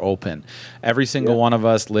they are open. Every single one of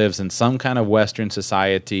us lives in some kind of Western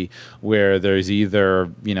society where there's either,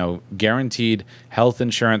 guaranteed health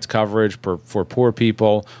insurance coverage for poor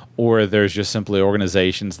people, or there's just simply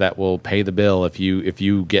organizations that will pay the bill if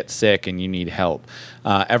you get sick and you need help.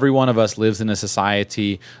 Every one of us lives in a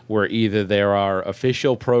society where either there are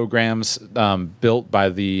official programs built by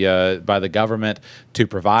the government to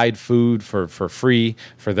provide food for free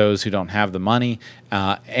for those who don't have the money,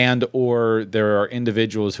 and or there are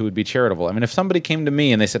individuals who would be charitable. I mean, if somebody came to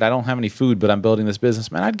me and they said, I don't have any food, but I'm building this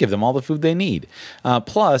business, man, I'd give them all the food they need.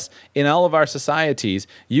 Plus, in all of our societies,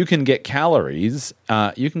 you can get calories.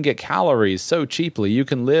 So cheaply. You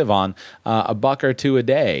can live on $1 or $2 a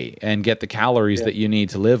day and get the calories that you need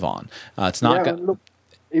to live on. It's not. Look,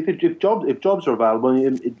 if jobs are available,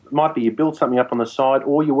 it might be you build something up on the side,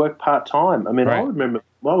 or you work part time. I mean, I remember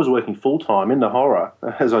I was working full time in the horror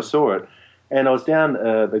as I saw it, and I was down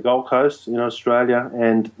the Gold Coast, Australia,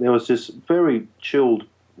 and there was this very chilled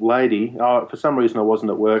lady. For some reason, I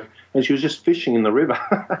wasn't at work, and she was just fishing in the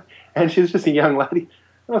river, and she was just a young lady.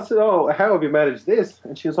 I said, "Oh, how have you managed this?"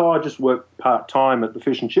 And she goes, "Oh, I just work part-time at the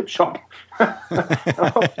fish and chip shop."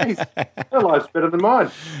 Oh, geez, her life's better than mine.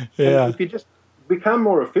 Yeah. And if you just become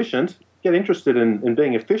more efficient, get interested in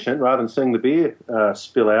being efficient rather than seeing the beer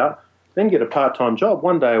spill out, then get a part-time job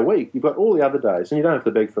 1 day a week. You've got all the other days, and you don't have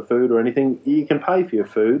to beg for food or anything. You can pay for your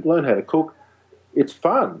food, learn how to cook. It's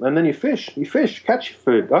fun. And then you fish, catch your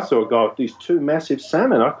food. I saw a guy with these 2 massive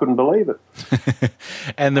salmon. I couldn't believe it.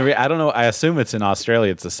 And I don't know, I assume it's in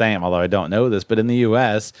Australia it's the same, although I don't know this, but in the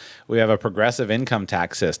U.S., we have a progressive income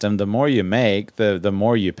tax system. The more you make, the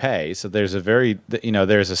more you pay. So there's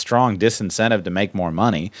there's a strong disincentive to make more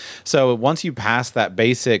money. So once you pass that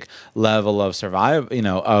basic level of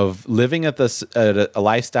of living at a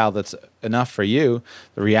lifestyle that's enough for you,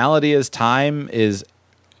 the reality is time is,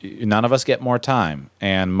 none of us get more time,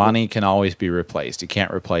 and money can always be replaced. You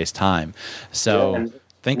can't replace time. So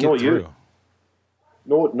think it through.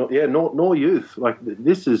 Nor youth. Like,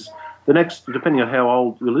 this is the next, depending on how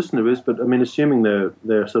old your listener is, but I mean, assuming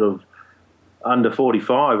they're sort of under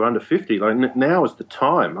 45 or under 50, like now is the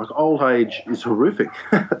time. Like, old age is horrific,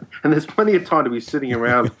 and there's plenty of time to be sitting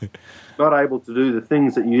around not able to do the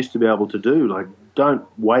things that you used to be able to do. Like, don't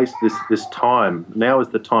waste this time. Now is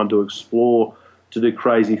the time to explore, to do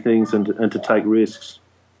crazy things, and to take risks.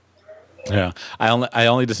 Yeah, I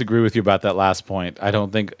only disagree with you about that last point. I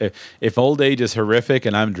don't think if old age is horrific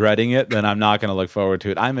and I'm dreading it, then I'm not going to look forward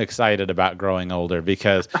to it. I'm excited about growing older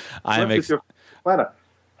because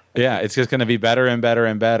yeah, it's just going to be better and better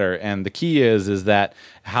and better. And the key is that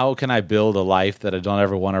how can I build a life that I don't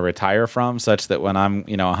ever want to retire from, such that when I'm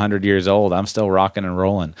 100 years old, I'm still rocking and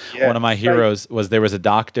rolling. Yeah, one of my heroes there was a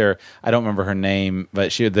doctor, I don't remember her name,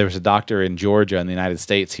 but there was a doctor in Georgia in the United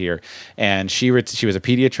States here, and she was a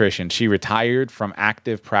pediatrician. She retired from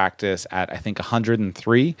active practice at I think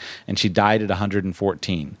 103, and she died at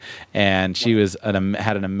 114. And she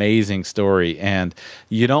had an amazing story. And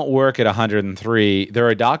you don't work at 103. There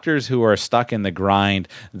are doctors who are stuck in the grind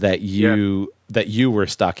that you were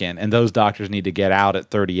stuck in, and those doctors need to get out at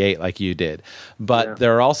 38 like you did. But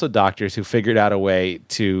there are also doctors who figured out a way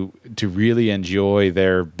to really enjoy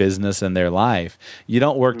their business and their life. You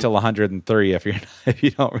don't work till 103 if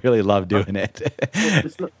you don't really love doing it.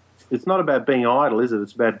 It's not about being idle, is it?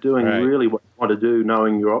 It's about doing really what you want to do,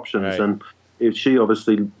 knowing your options. Right. And if she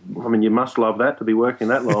obviously, I mean, you must love that to be working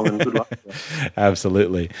that long, and good luck.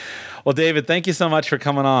 Absolutely. Well, David, thank you so much for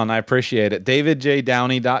coming on. I appreciate it.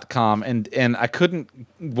 DavidJDowney.com. And I couldn't,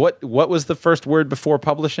 what was the first word before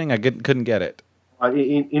publishing? I couldn't get it.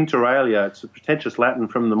 Inter alia. It's a pretentious Latin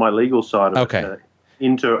from my legal side of it.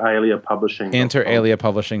 Inter alia publishing.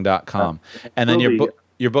 InterAliaPublishing.com. And then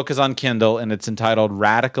your book is on Kindle, and it's entitled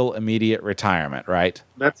Radical Immediate Retirement, right?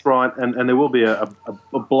 That's right. And there will be a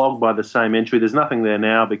blog by the same entry. There's nothing there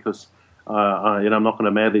now because I'm not going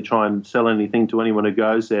to madly try and sell anything to anyone who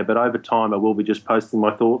goes there. But over time, I will be just posting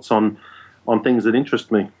my thoughts on things that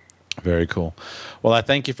interest me. Very cool. Well, I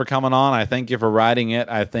thank you for coming on. I thank you for writing it.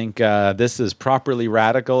 I think this is properly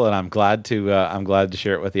radical, and I'm glad to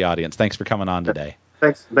share it with the audience. Thanks for coming on today.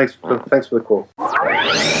 Thanks for the call.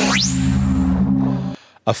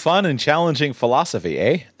 A fun and challenging philosophy,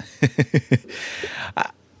 eh?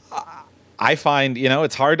 I find,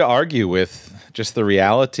 it's hard to argue with just the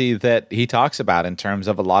reality that he talks about in terms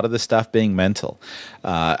of a lot of the stuff being mental.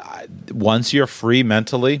 Once you're free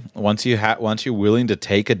mentally, once you're willing to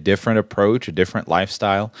take a different approach, a different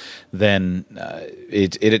lifestyle, then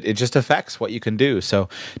it just affects what you can do. So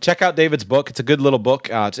check out David's book. It's a good little book.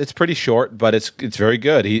 It's pretty short, but it's very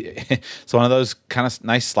good. It's one of those kind of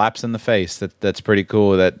nice slaps in the face that's pretty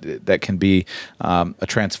cool. That can be a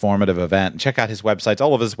transformative event. Check out his websites,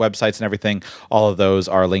 all of his websites and everything. All of those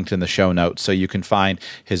are linked in the show notes, so you can find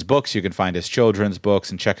his books, you can find his children's books,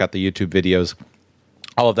 and check out the YouTube videos.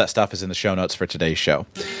 All of that stuff is in the show notes for today's show.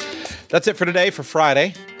 That's it for today, for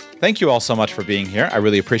Friday. Thank you all so much for being here. I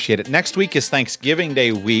really appreciate it. Next week is Thanksgiving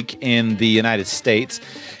Day week in the United States,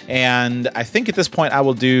 and I think at this point I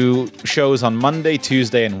will do shows on Monday,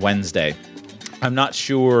 Tuesday, and Wednesday. I'm not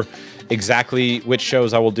sure exactly which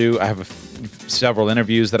shows I will do. I have several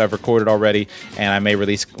interviews that I've recorded already, and I may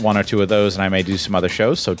release one or two of those, and I may do some other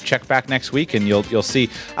shows. So check back next week, and you'll see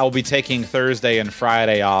I will be taking Thursday and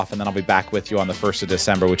Friday off, and then I'll be back with you on the 1st of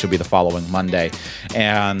December, which will be the following Monday.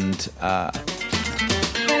 And I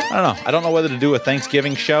don't know. I don't know whether to do a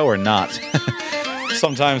Thanksgiving show or not.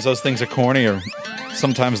 Sometimes those things are corny, or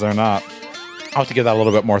sometimes they're not. I'll have to give that a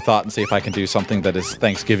little bit more thought and see if I can do something that is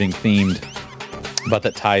Thanksgiving themed, but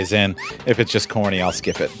that ties in. If it's just corny, I'll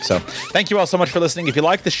skip it. So thank you all so much for listening. If you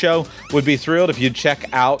like the show, would be thrilled if you'd check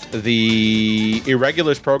out the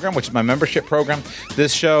Irregulars program, which is my membership program.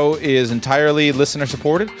 This show is entirely listener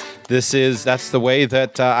supported. That's the way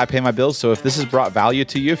that I pay my bills. So if this has brought value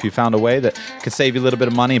to you, if you found a way that could save you a little bit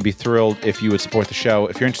of money, I'd be thrilled if you would support the show.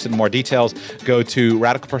 If you're interested in more details, go to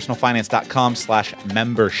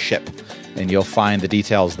radicalpersonalfinance.com/membership. And you'll find the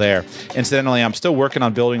details there. Incidentally, I'm still working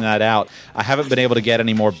on building that out. I haven't been able to get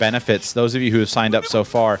any more benefits. Those of you who have signed up so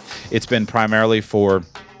far, it's been primarily for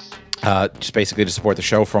just basically to support the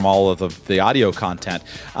show from all of the audio content.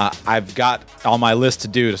 I've got on my list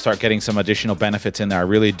to start getting some additional benefits in there. I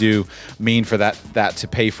really do mean for that to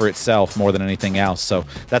pay for itself more than anything else. So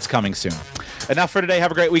that's coming soon. Enough for today.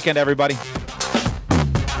 Have a great weekend, everybody.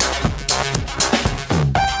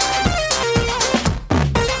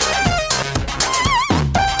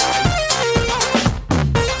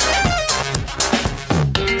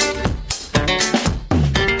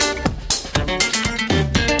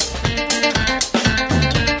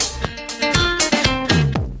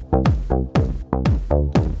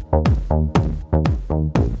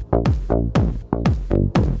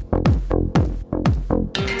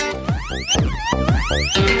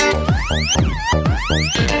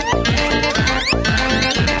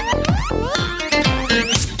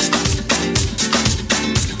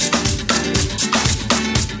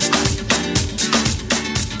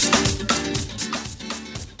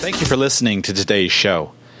 Thank you for listening to today's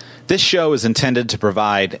show. This show is intended to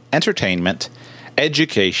provide entertainment,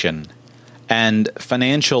 education, and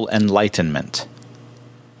financial enlightenment.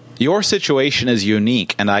 Your situation is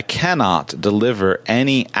unique, and I cannot deliver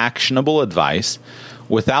any actionable advice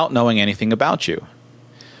without knowing anything about you.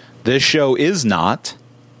 This show is not,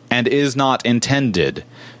 and is not intended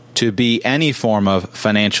to be any form of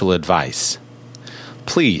financial advice.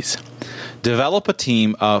 Please, develop a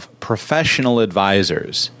team of professional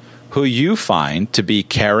advisors who you find to be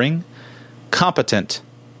caring, competent,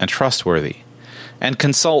 and trustworthy, and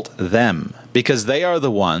consult them because they are the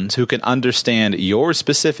ones who can understand your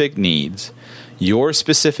specific needs, your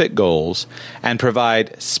specific goals, and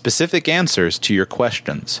provide specific answers to your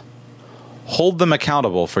questions. Hold them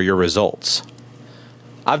accountable for your results.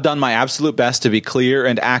 I've done my absolute best to be clear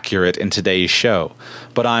and accurate in today's show,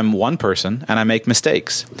 but I'm one person and I make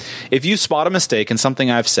mistakes. If you spot a mistake in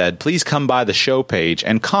something I've said, please come by the show page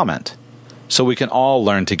and comment so we can all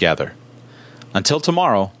learn together. Until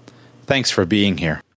tomorrow, thanks for being here.